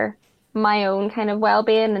for my own kind of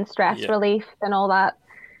well-being and stress yeah. relief and all that.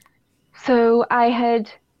 So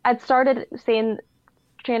I'd started seeing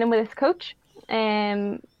training with this coach,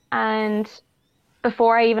 and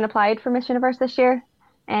before I even applied for Miss Universe this year,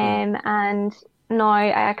 Mm. and now I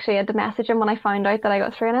actually had to message him when I found out that I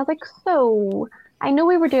got through, and I was like, so I know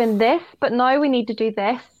we were doing this, but now we need to do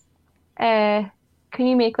this. Uh, can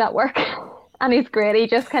you make that work? And he's great. He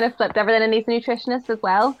just kind of flipped everything, and he's a nutritionist as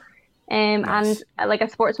well, and Nice. like a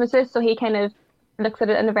sports masseuse, so he kind of looks at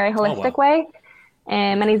it in a very Oh holistic wow. way.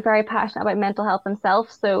 And Okay. he's very passionate about mental health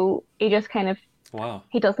himself, so he just kind of Wow.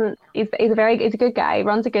 he doesn't he's a good guy, he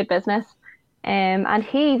runs a good business. And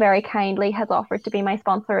he very kindly has offered to be my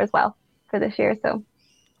sponsor as well for this year. So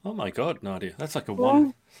Oh my God, Nadia,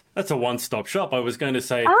 yeah. that's a one-stop shop. I was going to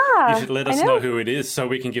say you should Ah, let I us know know. who it is so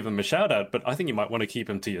we can give him a shout out, but I think you might want to keep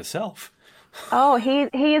him to yourself. Oh,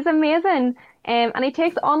 he is amazing. And he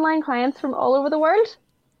takes online clients from all over the world.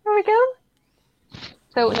 There we go.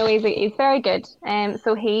 So no, he's very good.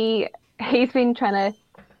 So he's been trying to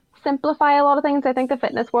simplify a lot of things. I think the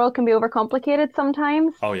fitness world can be overcomplicated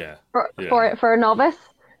sometimes Oh yeah, for yeah. for a novice.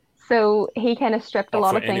 So he kind of stripped a Oh,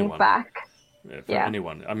 lot for of things anyone. back. Yeah, for Yeah.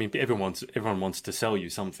 anyone. I mean, everyone wants to sell you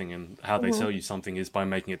something, and how they hmm sell you something is by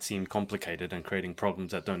making it seem complicated and creating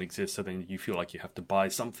problems that don't exist. So then you feel like you have to buy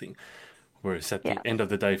something. Whereas at the Yeah. end of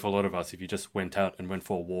the day, for a lot of us, if you just went out and went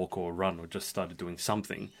for a walk or a run or just started doing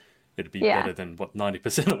something, it'd be Yeah. better than what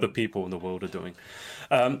 90% of the people in the world are doing.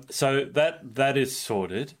 So that is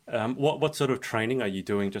sorted. What sort of training are you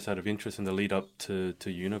doing, just out of interest, in the lead up to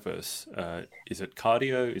Universe? Is it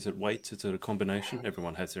cardio? Is it weights? Is it a combination?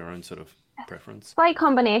 Everyone has their own sort of preference. Slight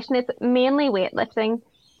combination. It's mainly weightlifting,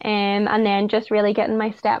 and then just really getting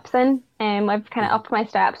my steps in. I've kind of Hmm. upped my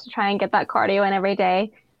steps to try and get that cardio in every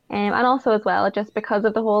day. And also as well, just because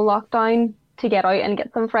of the whole lockdown, to get out and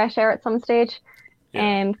get some fresh air at some stage, Yeah.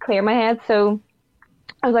 and clear my head. So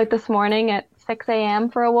I was out this morning at 6 a.m.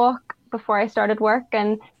 for a walk before I started work,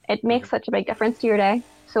 and it makes Hmm. such a big difference to your day.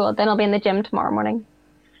 So then I'll be in the gym tomorrow morning.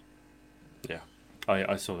 Yeah,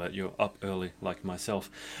 I saw that you're up early like myself.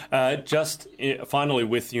 Finally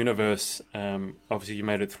with Universe, obviously you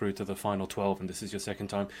made it through to the final 12 and this is your second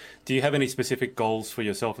time. Do you have any specific goals for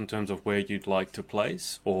yourself in terms of where you'd like to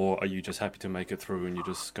place, or are you just happy to make it through and you're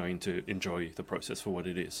just going to enjoy the process for what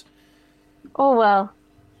it is? Oh well,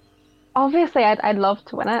 obviously I'd love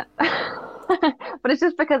to win it. But it's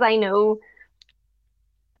just because I know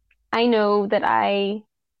that I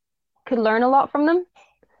could learn a lot from them,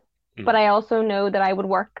 but Mm. I also know that I would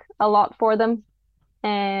work a lot for them.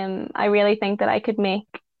 I really think that I could make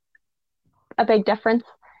a big difference.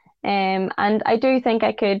 And I do think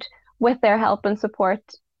I could, with their help and support,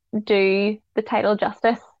 do the title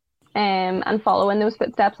justice, and follow in those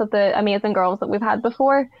footsteps of the amazing girls that we've had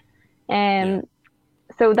before. Yeah. Um,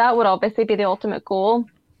 so that would obviously be the ultimate goal.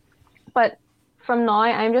 But from now,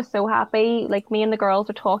 I'm just so happy. Like me and the girls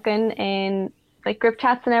are talking in like group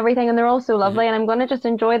chats and everything, and they're all so Hmm. lovely. And I'm going to just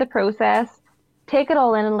enjoy the process, take it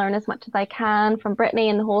all in, and learn as much as I can from Brittany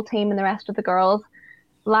and the whole team and the rest of the girls.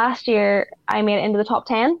 Last year, I made it into the top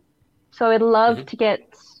 10, so I'd love Hmm. to get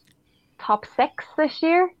top 6 this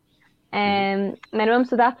year, Hmm. minimum.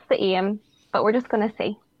 So that's the aim, but we're just going to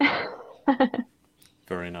see.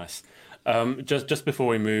 Very nice. Just before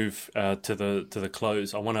we move to the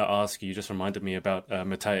close, I want to ask you. You just reminded me about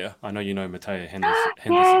Matea. I know you know Matea Yes.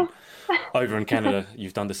 Henderson over in Canada.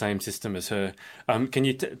 You've done the same system as her. Can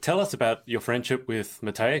you tell us about your friendship with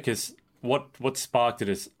Matea? Because what sparked it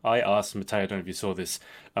is I asked Matea. I don't know if you saw this,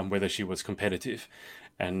 whether she was competitive,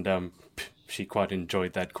 and she quite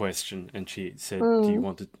enjoyed that question, and she said, "Do you Mm.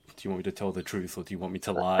 want to?" you want me to tell the truth or do you want me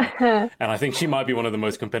to lie? And I think she might be one of the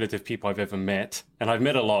most competitive people I've ever met, and I've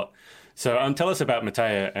met a lot. So tell us about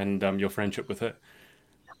Matea and your friendship with her.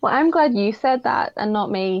 Well, I'm glad you said that and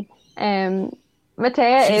not me. Matea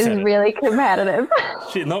She is said it. really competitive.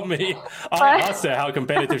 She, not me. I But asked her how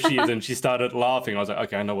competitive she is, and she started laughing. I was like,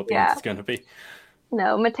 okay, I know what the yeah, answer's going to be.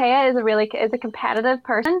 no, Matea is a competitive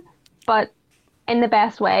person, but in the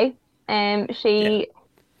best way. Yeah. She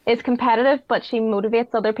is competitive, but she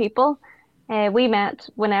motivates other people. We met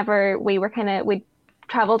whenever we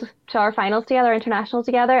traveled to our finals together, international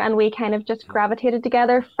together, and we kind of just gravitated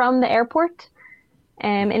together from the airport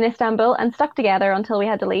in Istanbul and stuck together until we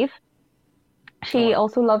had to leave. Oh She wow.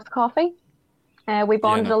 also loves coffee. We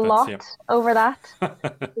Yeah, bonded no, a that's lot yeah. over that.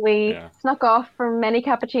 We Yeah. snuck off for many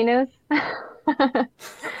cappuccinos.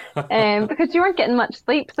 Because you weren't getting much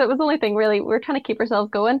sleep, so it was the only thing really. We were trying to keep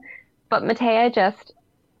ourselves going. But Matea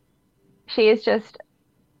she is just,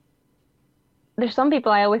 there's some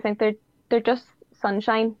people I always think they're just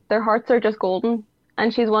sunshine. Their hearts are just golden.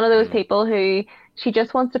 And she's one of those Mm, people who she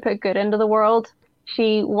just wants to put good into the world.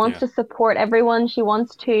 She wants yeah. to support everyone. She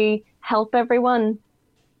wants to help everyone.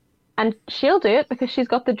 And she'll do it because she's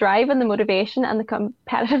got the drive and the motivation and the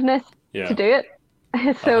competitiveness to Yeah. do it.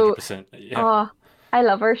 So, 100%. Yeah. oh, I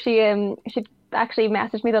love her. She actually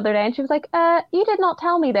messaged me the other day and she was like, you did not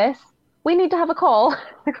tell me this. We need to have a call."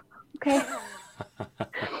 Okay.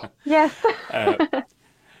 Yes.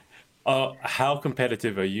 Uh, how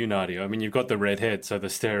competitive are you, Nadia? I mean, you've got the red head, so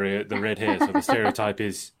the red hair, so the stereotype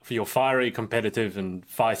is for you're fiery, competitive, and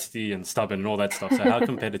feisty and stubborn and all that stuff. So how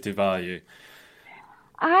competitive are you?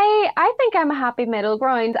 I think I'm a happy middle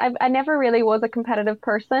ground. I never really was a competitive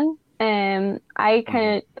person. I Hmm.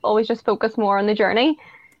 kind of always just focus more on the journey.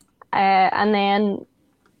 And then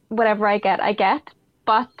whatever I get, I get.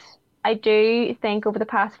 But I do think over the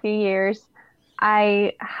past few years,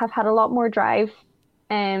 I have had a lot more drive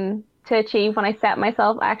to achieve when I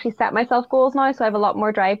actually set myself goals now, so I have a lot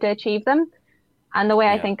more drive to achieve them. And the way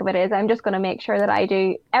I Yeah. think of it is I'm just going to make sure that I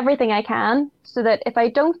do everything I can so that if I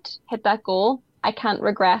don't hit that goal, I can't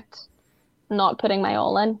regret not putting my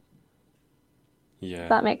all in. Does Yeah.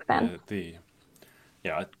 that make sense?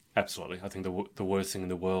 Yeah. Absolutely. I think the worst thing in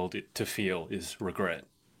the world to feel is regret.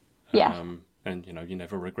 Yes. And you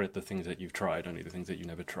never regret the things that you've tried, only the things that you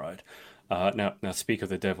never tried. Now, speak of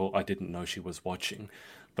the devil. I didn't know she was watching,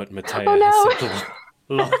 but Oh Matea has said to no.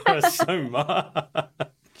 Laura so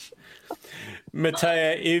much.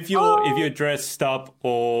 Matea, if you're Oh. dressed up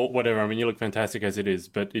or whatever, I mean, you look fantastic as it is.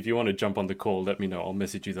 But if you want to jump on the call, let me know. I'll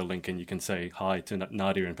message you the link, and you can say hi to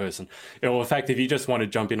Nadia in person. Or in fact, if you just want to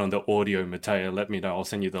jump in on the audio, Matea, let me know. I'll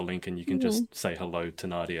send you the link, and you can Hmm. just say hello to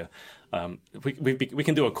Nadia. We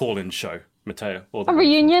can do a call-in show, Matea, all the A way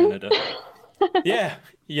from reunion? Canada. Yeah,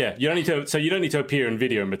 yeah. You don't need to. So you don't need to appear in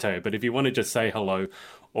video, Matea. But if you want to just say hello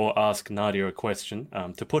or ask Nadia a question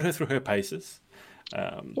to put her through her paces,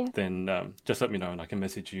 Yeah. then just let me know and I can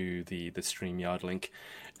message you the StreamYard link.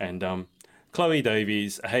 And Chloe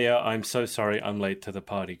Davies, hey, I'm so sorry I'm late to the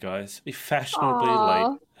party, guys. Be fashionably late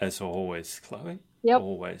Aw. as always, Chloe. Yep.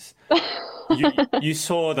 Always. You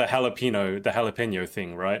saw the jalapeno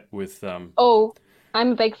thing, right? With Oh,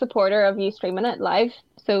 I'm a big supporter of you streaming it live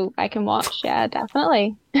so I can watch. Yeah,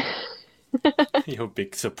 definitely. you're a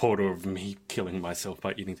big supporter of me killing myself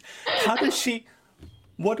by eating. How does she?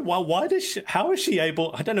 Why does she? How is she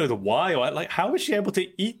able? I don't know the why. Like, how is she able to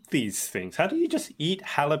eat these things? How do you just eat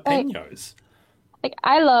Like, jalapenos?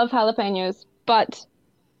 I love jalapenos, but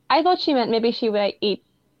I thought she meant maybe she would eat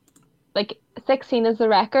like 16 is the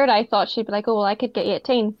record. I thought she'd be like, oh, well, I could get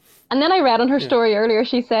 18. And then I read on her Yeah, story earlier,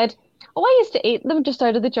 she said, oh, I used to eat them just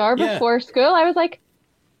out of the jar yeah, before school. I was like,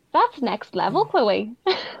 that's next level, Chloe.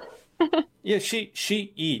 yeah. She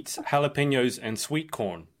eats jalapenos and sweet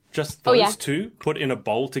corn. Just Oh, yeah. those two put in a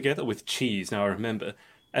bowl together with cheese. Now I remember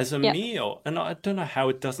as a Yep. meal, and I don't know how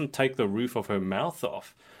it doesn't take the roof of her mouth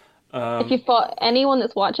off. If you fo anyone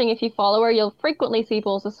that's watching, if you follow her, you'll frequently see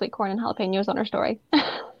bowls of sweet corn and jalapenos on her story.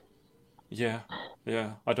 Yeah,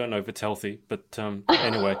 yeah. I don't know if it's healthy, but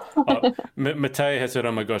anyway. Matea has said,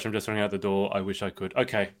 "Oh my gosh, I'm just running out the door. I wish I could."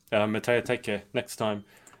 Okay, Matea, take care next time.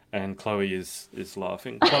 And Chloe is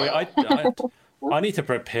laughing. Chloe, I need to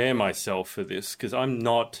prepare myself for this because I'm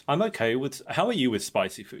not. I'm okay with. How are you with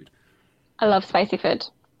spicy food? I love spicy food.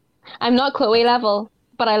 I'm not Chloe Okay, level,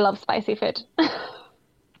 but I love spicy food.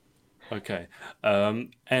 okay.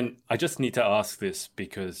 And I just need to ask this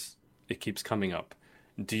because it keeps coming up.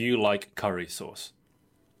 Do you like curry sauce?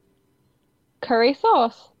 Curry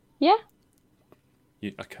sauce. Yeah.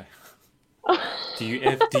 Okay. Do you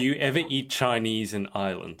ever eat Chinese in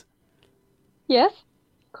Ireland? Yes.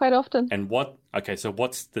 quite often. And so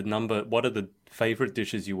what's the number, what are the favorite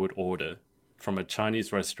dishes you would order from a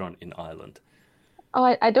Chinese restaurant in Ireland? Oh,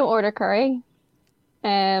 I don't order curry.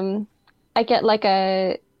 Um, I get like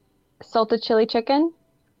a salted chili chicken,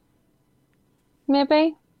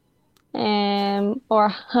 maybe, or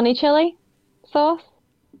honey chili sauce.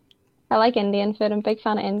 I like Indian food. I'm a big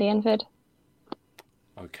fan of Indian food.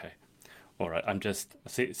 Okay. All right.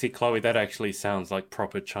 See, Chloe, that actually sounds like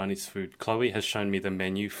proper Chinese food. Chloe has shown me the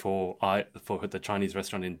menu for the Chinese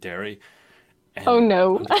restaurant in Derry, Oh and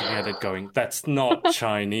no. I'm looking at it going, that's not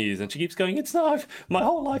Chinese. And she keeps going, it's not. My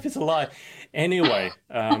whole life is a lie. Anyway,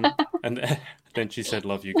 and then she said,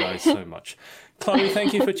 love you guys so much. Chloe,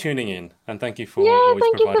 thank you for tuning in, and thank you for Yeah, always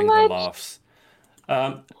thank you so providing the much. laughs.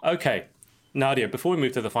 Okay. Nadia, before we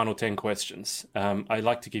move to the final 10 questions, I'd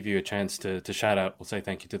like to give you a chance to shout out or say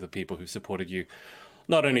thank you to the people who supported you,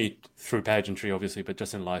 not only through pageantry, obviously, but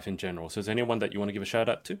just in life in general. So is there anyone that you want to give a shout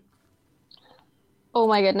out to? Oh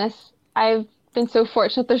my goodness. I've been so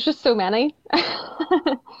fortunate. There's just so many.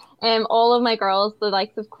 All of my girls, the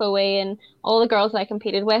likes of Chloe and all the girls that I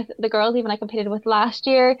competed with, the girls even I competed with last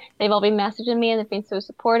year, they've all been messaging me and they've been so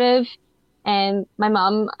supportive. And my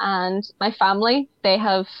mum and my family, they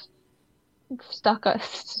have stuck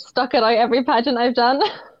it out every pageant I've done.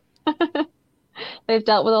 They've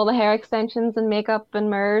dealt with all the hair extensions and makeup and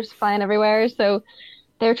mirrors flying everywhere, so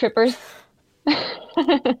they're trippers.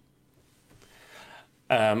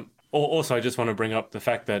 Also, I just want to bring up the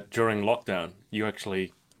fact that during lockdown, you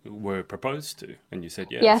actually were proposed to, and you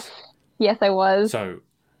said Yes, yes. yes, I was. So,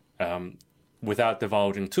 um, without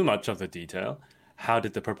divulging too much of the detail, how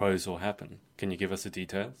did the proposal happen? Can you give us the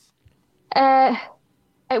details? Uh,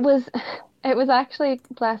 it was it was actually,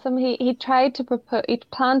 bless him, he tried to propose, he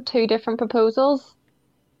planned two different proposals.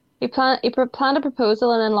 Planned a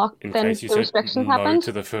proposal and In then case you the said restrictions no happened.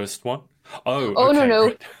 to the first one? Oh, Oh no okay,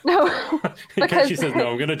 no right. no In case because she says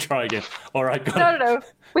no, I'm going to try again. All right, got no no it.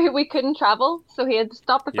 no we couldn't travel, so he had to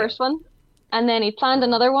stop the Yeah, first one, and then he planned right.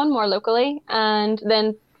 another one more locally, and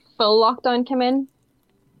then full lockdown came in,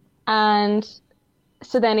 and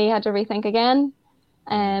so then he had to rethink again.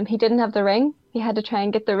 Mm. He didn't have the ring. He had to try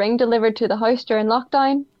and get the ring delivered to the house during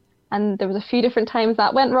lockdown, and there was a few different times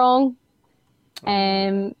that went wrong. Oh, no.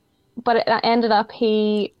 Um, but it ended up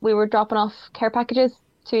we were dropping off care packages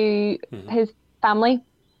to Mhm. his family,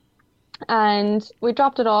 and we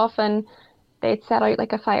dropped it off, and they'd set out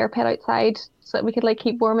like a fire pit outside so that we could like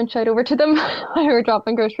keep warm and shout over to them while we were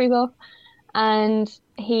dropping groceries off. And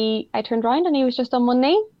I turned around and he was just on one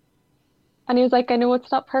knee, and he was like, "I know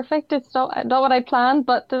it's not perfect, it's not what I planned,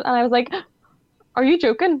 but," and I was like, "Are you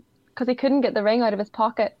joking?" Because he couldn't get the ring out of his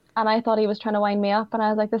pocket, and I thought he was trying to wind me up, and I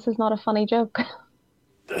was like, "This is not a funny joke."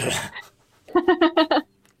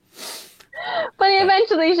 But he That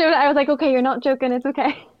eventually showed it. I was like, "Okay, you're not joking. It's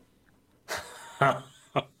okay."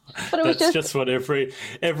 But it was that's just, just what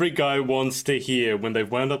every guy wants to hear when they've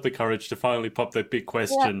wound up the courage to finally pop that big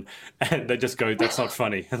yeah, question, and they just go, "That's not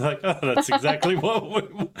funny." And like, oh, that's exactly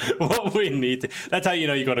what we need. That's how you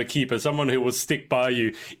know you got a keeper, someone who will stick by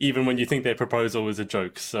you even when you think their proposal is a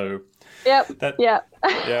joke. So yep, that, yep.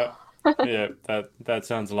 yeah, yeah, that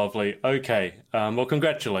sounds lovely. Okay, well,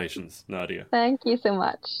 congratulations, Nadia. Thank you so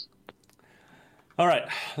much. All right,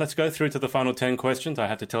 let's go through to the final 10 questions. I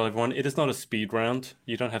have to tell everyone it is not a speed round.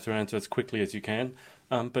 You don't have to answer as quickly as you can,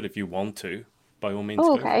 but if you want to, by all means, Oh,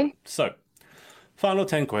 go for it. okay. So, final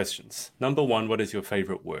 10 questions. Number one, what is your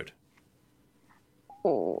favorite word?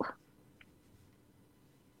 Oh,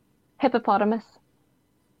 hippopotamus.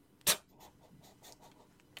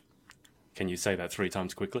 Can you say that three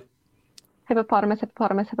times quickly? Hippopotamus,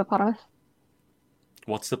 hippopotamus, hippopotamus.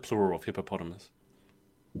 What's the plural of hippopotamus?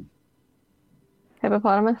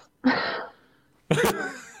 Hippopotamus.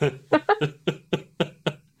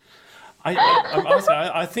 I'm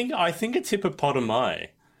asking, I think it's hippopotami,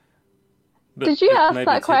 Did you but ask maybe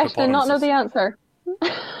that it's question and not know hippopotamuses. the answer?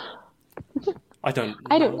 I don't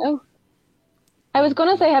I don't know. know. I was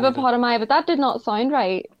gonna say Neither. hippopotami, but that did not sound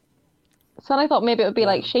right. So I thought maybe it would be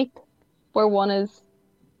like Well, sheep, where one is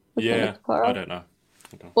the same as yeah, the I plural. don't know.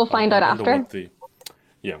 Okay. We'll I find out wonder after. what the.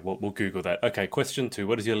 Yeah, we'll Google that. Okay, question two.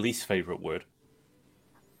 What is your least favorite word?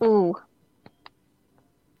 Ooh,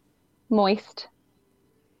 moist.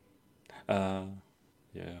 Uh,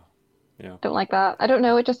 yeah, yeah. Don't like that. I don't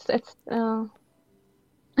know. It's.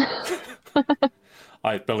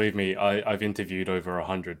 I believe me, I've interviewed over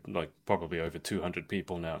 100, like probably over 200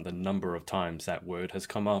 people now, and the number of times that word has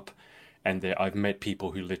come up, and I've met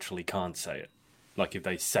people who literally can't say it. Like if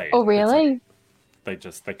they say Oh, it, it's like really?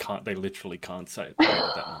 they literally can't say it. They hate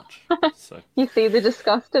it that much. So You see the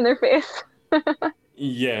disgust in their face.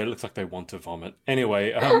 Yeah, it looks like they want to vomit.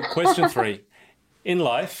 Anyway, question three. In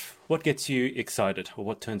life, what gets you excited or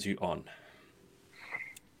what turns you on?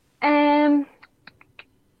 Um,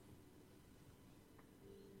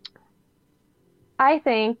 I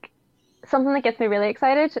think something that gets me really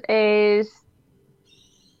excited is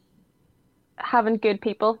having good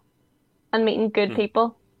people and meeting good Mm,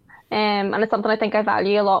 people. And it's something I think I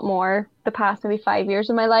value a lot more the past maybe 5 years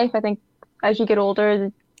of my life. I think as you get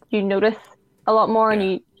older, you notice a lot more and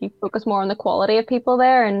yeah. you focus more on the quality of people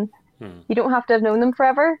there. And Mm, you don't have to have known them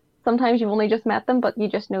forever. Sometimes you've only just met them, but you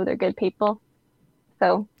just know they're good people.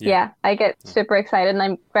 So yeah. yeah, I get Oh, super excited and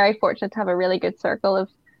I'm very fortunate to have a really good circle of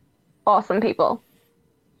awesome people.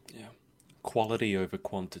 yeah. Quality over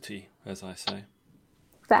quantity, as I say.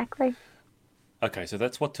 Exactly. Okay, so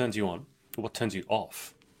that's what turns you on. What turns you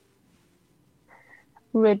off?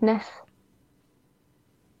 Rudeness.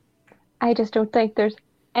 I just don't think there's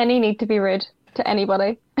any need to be rude to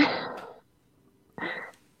anybody.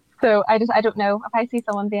 So I don't know. If I see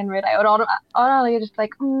someone being rude, I would automatically just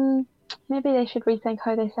like, maybe they should rethink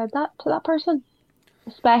how they said that to that person.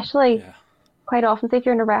 Especially Yeah. quite often, say if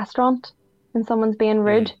you're in a restaurant and someone's being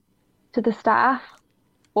Mm, rude to the staff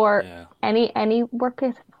or yeah. any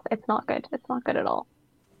workplace, it's not good. It's not good at all.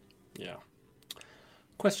 Yeah.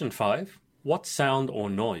 Question five. What sound or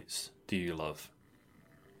noise do you love?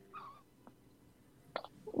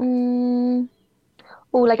 Mm,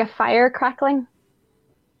 oh, like a fire crackling.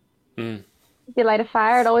 Mm, If you light a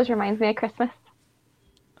fire, it always reminds me of Christmas.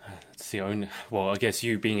 it's the only. Well, I guess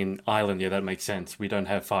you being in Ireland, yeah, that makes sense. We don't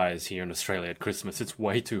have fires here in Australia at Christmas. It's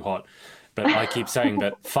way too hot. But I keep saying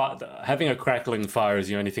that having a crackling fire is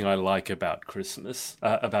the only thing I like about Christmas,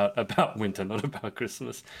 about winter, not about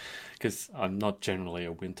Christmas, because I'm not generally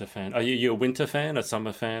a winter fan. Are you a winter fan, a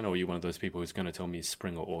summer fan, or are you one of those people who's going to tell me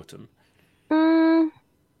spring or autumn? Mm,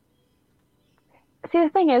 see, the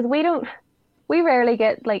thing is, we rarely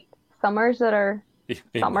get like summers that are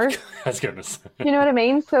In my, summers. I was going to say, You know what I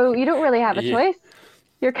mean? So you don't really have a yeah, choice.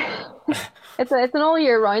 You're it's an all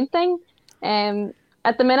year round thing. Um,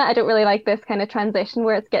 at the minute, I don't really like this kind of transition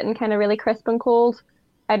where it's getting kind of really crisp and cold.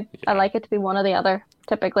 I yeah. like it to be one or the other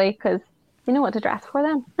typically because you know what to dress for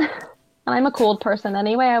then. And I'm a cold person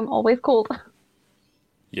anyway. I'm always cold.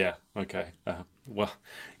 Yeah, okay. Well,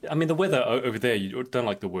 I mean, the weather over there, you don't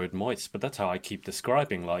like the word moist, but that's how I keep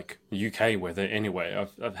describing like UK weather anyway.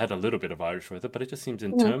 I've had a little bit of Irish weather, but it just seems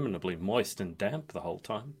Mhm. interminably moist and damp the whole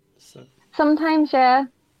time. So, Sometimes, yeah,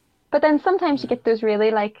 but then sometimes you yeah. get those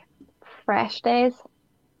really like fresh days.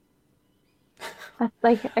 That's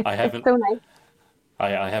like I it's haven't so nice.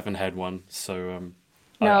 I haven't had one, so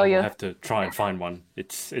I No, will you. have to try and find one.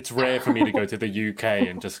 It's rare for me to go to the UK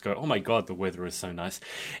and just go, "Oh my God, the weather is so nice."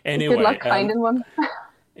 Good Anyway, luck finding one.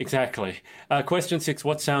 exactly. Question six,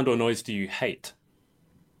 what sound or noise do you hate?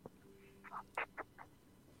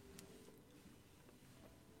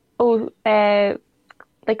 Oh,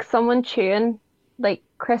 like someone chewing like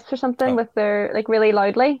crisps or something Oh, with their like really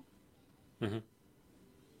loudly. hmm.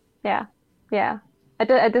 Yeah, yeah.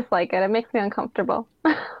 I dislike it. It makes me uncomfortable.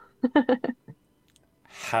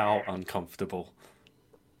 How uncomfortable.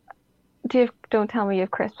 Don't tell me you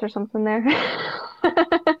have crisps or something there.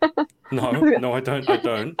 No, no, I don't. I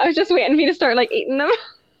don't. I was just waiting for you to start like eating them.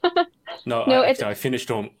 No, No, it's I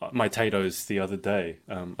finished all my potatoes the other day.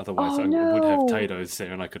 Otherwise, oh I would have no, potatoes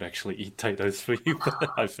there, and I could actually eat potatoes for you. But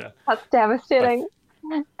that's I, devastating.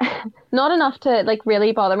 Not enough to like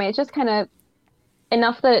really bother me. It's just kind of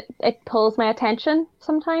enough that it pulls my attention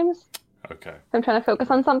sometimes. okay. If I'm trying to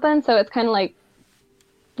focus on something, so it's kind of like,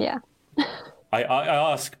 yeah. I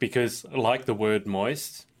ask because, like the word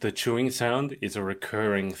moist, the chewing sound is a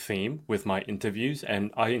recurring theme with my interviews.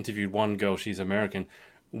 And I interviewed one girl, she's American.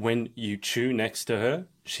 When you chew next to her,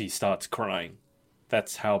 she starts crying.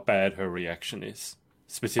 That's how bad her reaction is,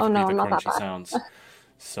 Oh specifically no, the I'm not that crunchy bad. sounds.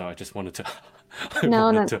 So I just wanted to, I No,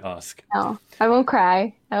 wanted no, to ask. no. I won't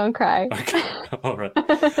cry. I won't cry. Okay, all right.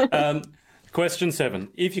 Um, question seven.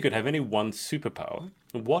 If you could have any one superpower,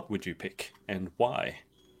 what would you pick and why?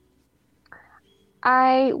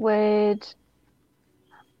 I would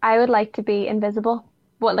I would like to be invisible.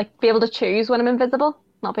 What, like be able to choose when I'm invisible,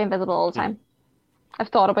 not be invisible all the Hmm. time. I've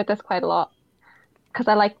thought about this quite a lot because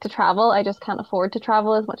I like to travel. I just can't afford to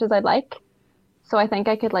travel as much as I'd like. So I think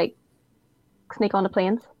I could like sneak onto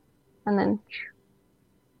planes and then,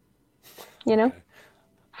 you know, Okay.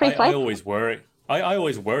 free I flights. always worry. I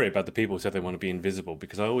always worry about the people who say they want to be invisible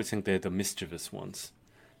because I always think they're the mischievous ones.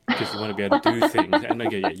 Because you want to be able to do things, and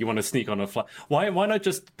okay, yeah, you want to sneak on a flight. Why not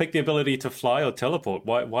just pick the ability to fly or teleport?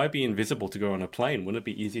 Why be invisible to go on a plane? Wouldn't it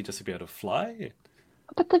be easy just to be able to fly?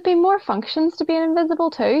 But there'd be more functions to being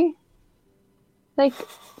invisible too. Like,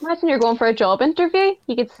 imagine you're going for a job interview.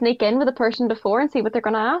 You could sneak in with a person before and see what they're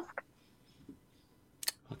going to ask.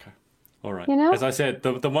 Okay. All right. You know? As I said,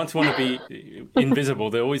 the ones who want to be invisible,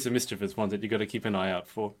 they're always the mischievous ones that you got to keep an eye out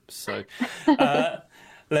for. So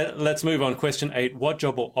let's move on. Question 8. What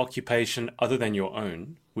job or occupation other than your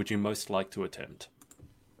own would you most like to attempt?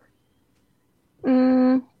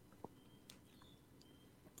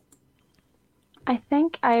 I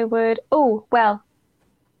think I would. Oh, well,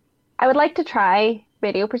 I would like to try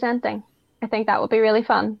radio presenting. I think that would be really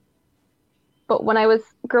fun. But when I was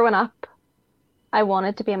growing up, I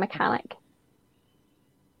wanted to be a mechanic.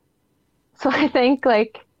 So I think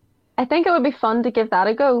it would be fun to give that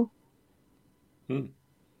a go.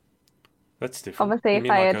 That's different. Obviously, You if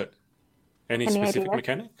mean I like had any any specific idea.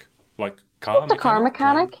 mechanic? Like car Just a car mechanic?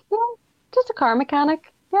 mechanic. Yeah, just a car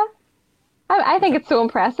mechanic. Yeah. I think Okay. it's so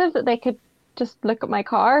impressive that they could just look at my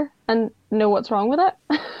car and know what's wrong with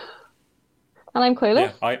it. And I'm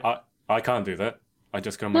clueless. Yeah, I can't do that. I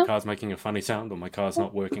just go, my No. car's making a funny sound or my car's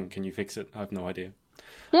not working. Can you fix it? I have no idea.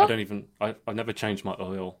 I Yeah. don't even, I've never changed my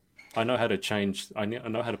oil. I know how to I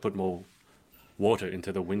know how to put more water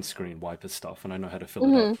into the windscreen wiper stuff and I know how to fill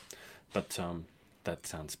it Hmm. up. But that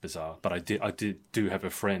sounds bizarre. But I do have a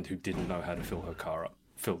friend who didn't know how to fill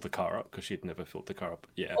the car up because she'd never filled the car up.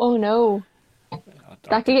 Yeah, Oh no. I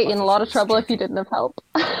That could get you in a thought she lot of was trouble if you joking. didn't have help.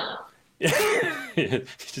 You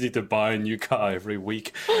just need to buy a new car every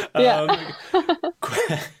week. Yeah. Um,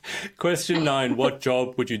 question 9. What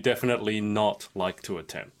job would you definitely not like to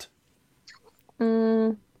attempt?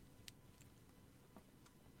 Mm,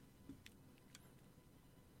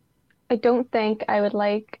 I don't think I would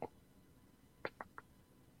like.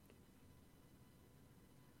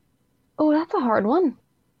 Oh, that's a hard one.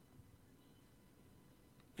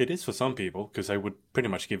 It is for some people because they would pretty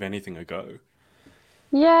much give anything a go.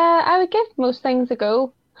 Yeah, I would give most things a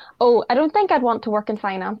go. Oh, I don't think I'd want to work in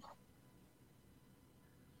finance.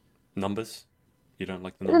 Numbers? You don't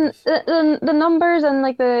like the The, numbers? the numbers and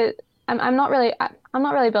like I'm not really I'm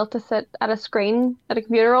not really built to sit at a screen at a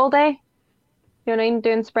computer all day. You know what I mean?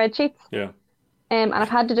 Doing spreadsheets. Yeah. And I've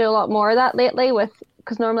had to do a lot more of that lately with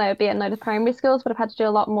because normally I would be in out of primary schools, but I've had to do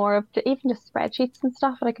a lot more of even just spreadsheets and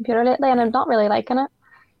stuff at a computer lately, and I'm Yeah. not really liking it.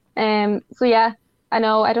 So yeah, I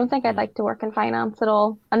know I don't think I'd Mm, like to work in finance at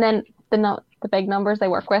all. And then the big numbers they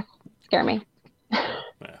work with scare me.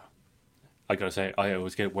 yeah. I gotta say, I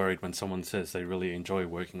always get worried when someone says they really enjoy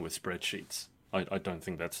working with spreadsheets. I don't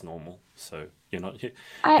think that's normal. So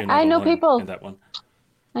I you're not I know alone in people. that one.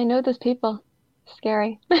 I know those people.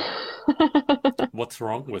 Scary. What's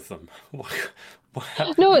wrong with them?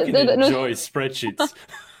 How No, can you no, enjoy spreadsheets?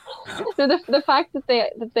 no, the fact that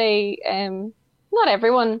they not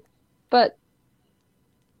everyone, but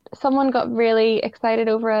someone got really excited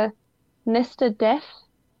over a nested diff,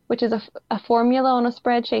 which is a formula on a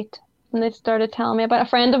spreadsheet, and they started telling me about a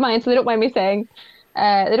friend of mine, so they don't mind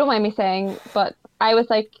me saying, but I was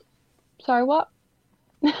like, sorry, what?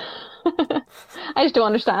 I just don't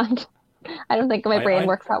understand. I don't think my I, brain I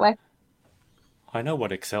works that way. I know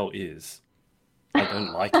what Excel is. I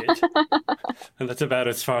don't like it. And that's about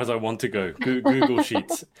as far as I want to go. Google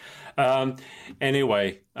Sheets. Um,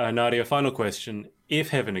 anyway, Nadia, final question. If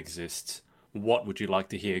heaven exists, what would you like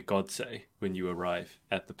to hear God say when you arrive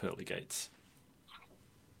at the pearly gates?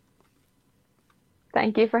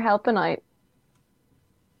 Thank you for helping out.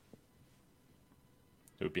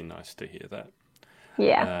 It would be nice to hear that.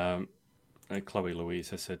 Yeah, Um, Chloe Louise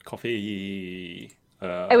has said coffee.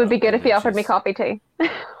 it would be good And if you then offered me she's, coffee too.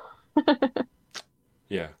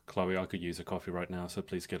 yeah, Chloe, I could use a coffee right now, so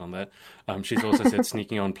please get on that. She's also said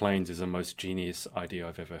sneaking on planes is the most genius idea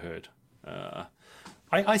I've ever heard. Uh,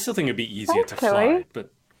 I still think it'd be easier Thanks, to Chloe. fly,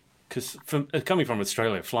 but because coming from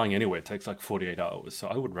Australia, flying anywhere takes like 48 hours, so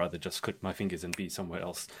I would rather just click my fingers and be somewhere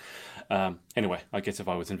else. Anyway, I guess if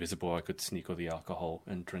I was invisible, I could sneak all the alcohol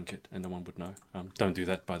and drink it, and no one would know. Don't do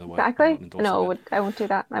that, by the way. I'm not Exactly. endorsing No, that. I won't do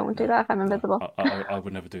that. I won't do No, that if I'm no, invisible. I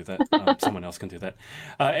would never do that. Someone else can do that.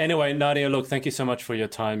 Anyway, Nadia, look, thank you so much for your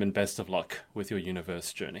time and best of luck with your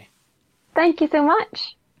universe journey. Thank you so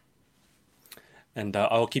much. And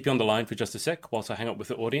I'll keep you on the line for just a sec whilst I hang up with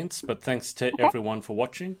the audience. But thanks to Okay. everyone for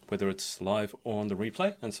watching, whether it's live or on the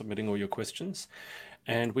replay, and submitting all your questions.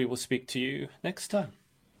 And we will speak to you next time.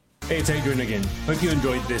 Hey, it's Adrian again. Hope you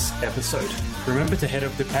enjoyed this episode. Remember to head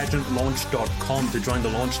up to pageantlaunch.com to join the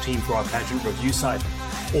launch team for our pageant review site.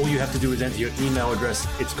 All you have to do is enter your email address.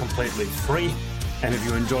 It's completely free. And if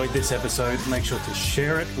you enjoyed this episode, make sure to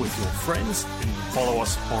share it with your friends and follow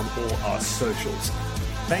us on all our socials.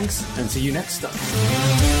 Thanks, and see you next time.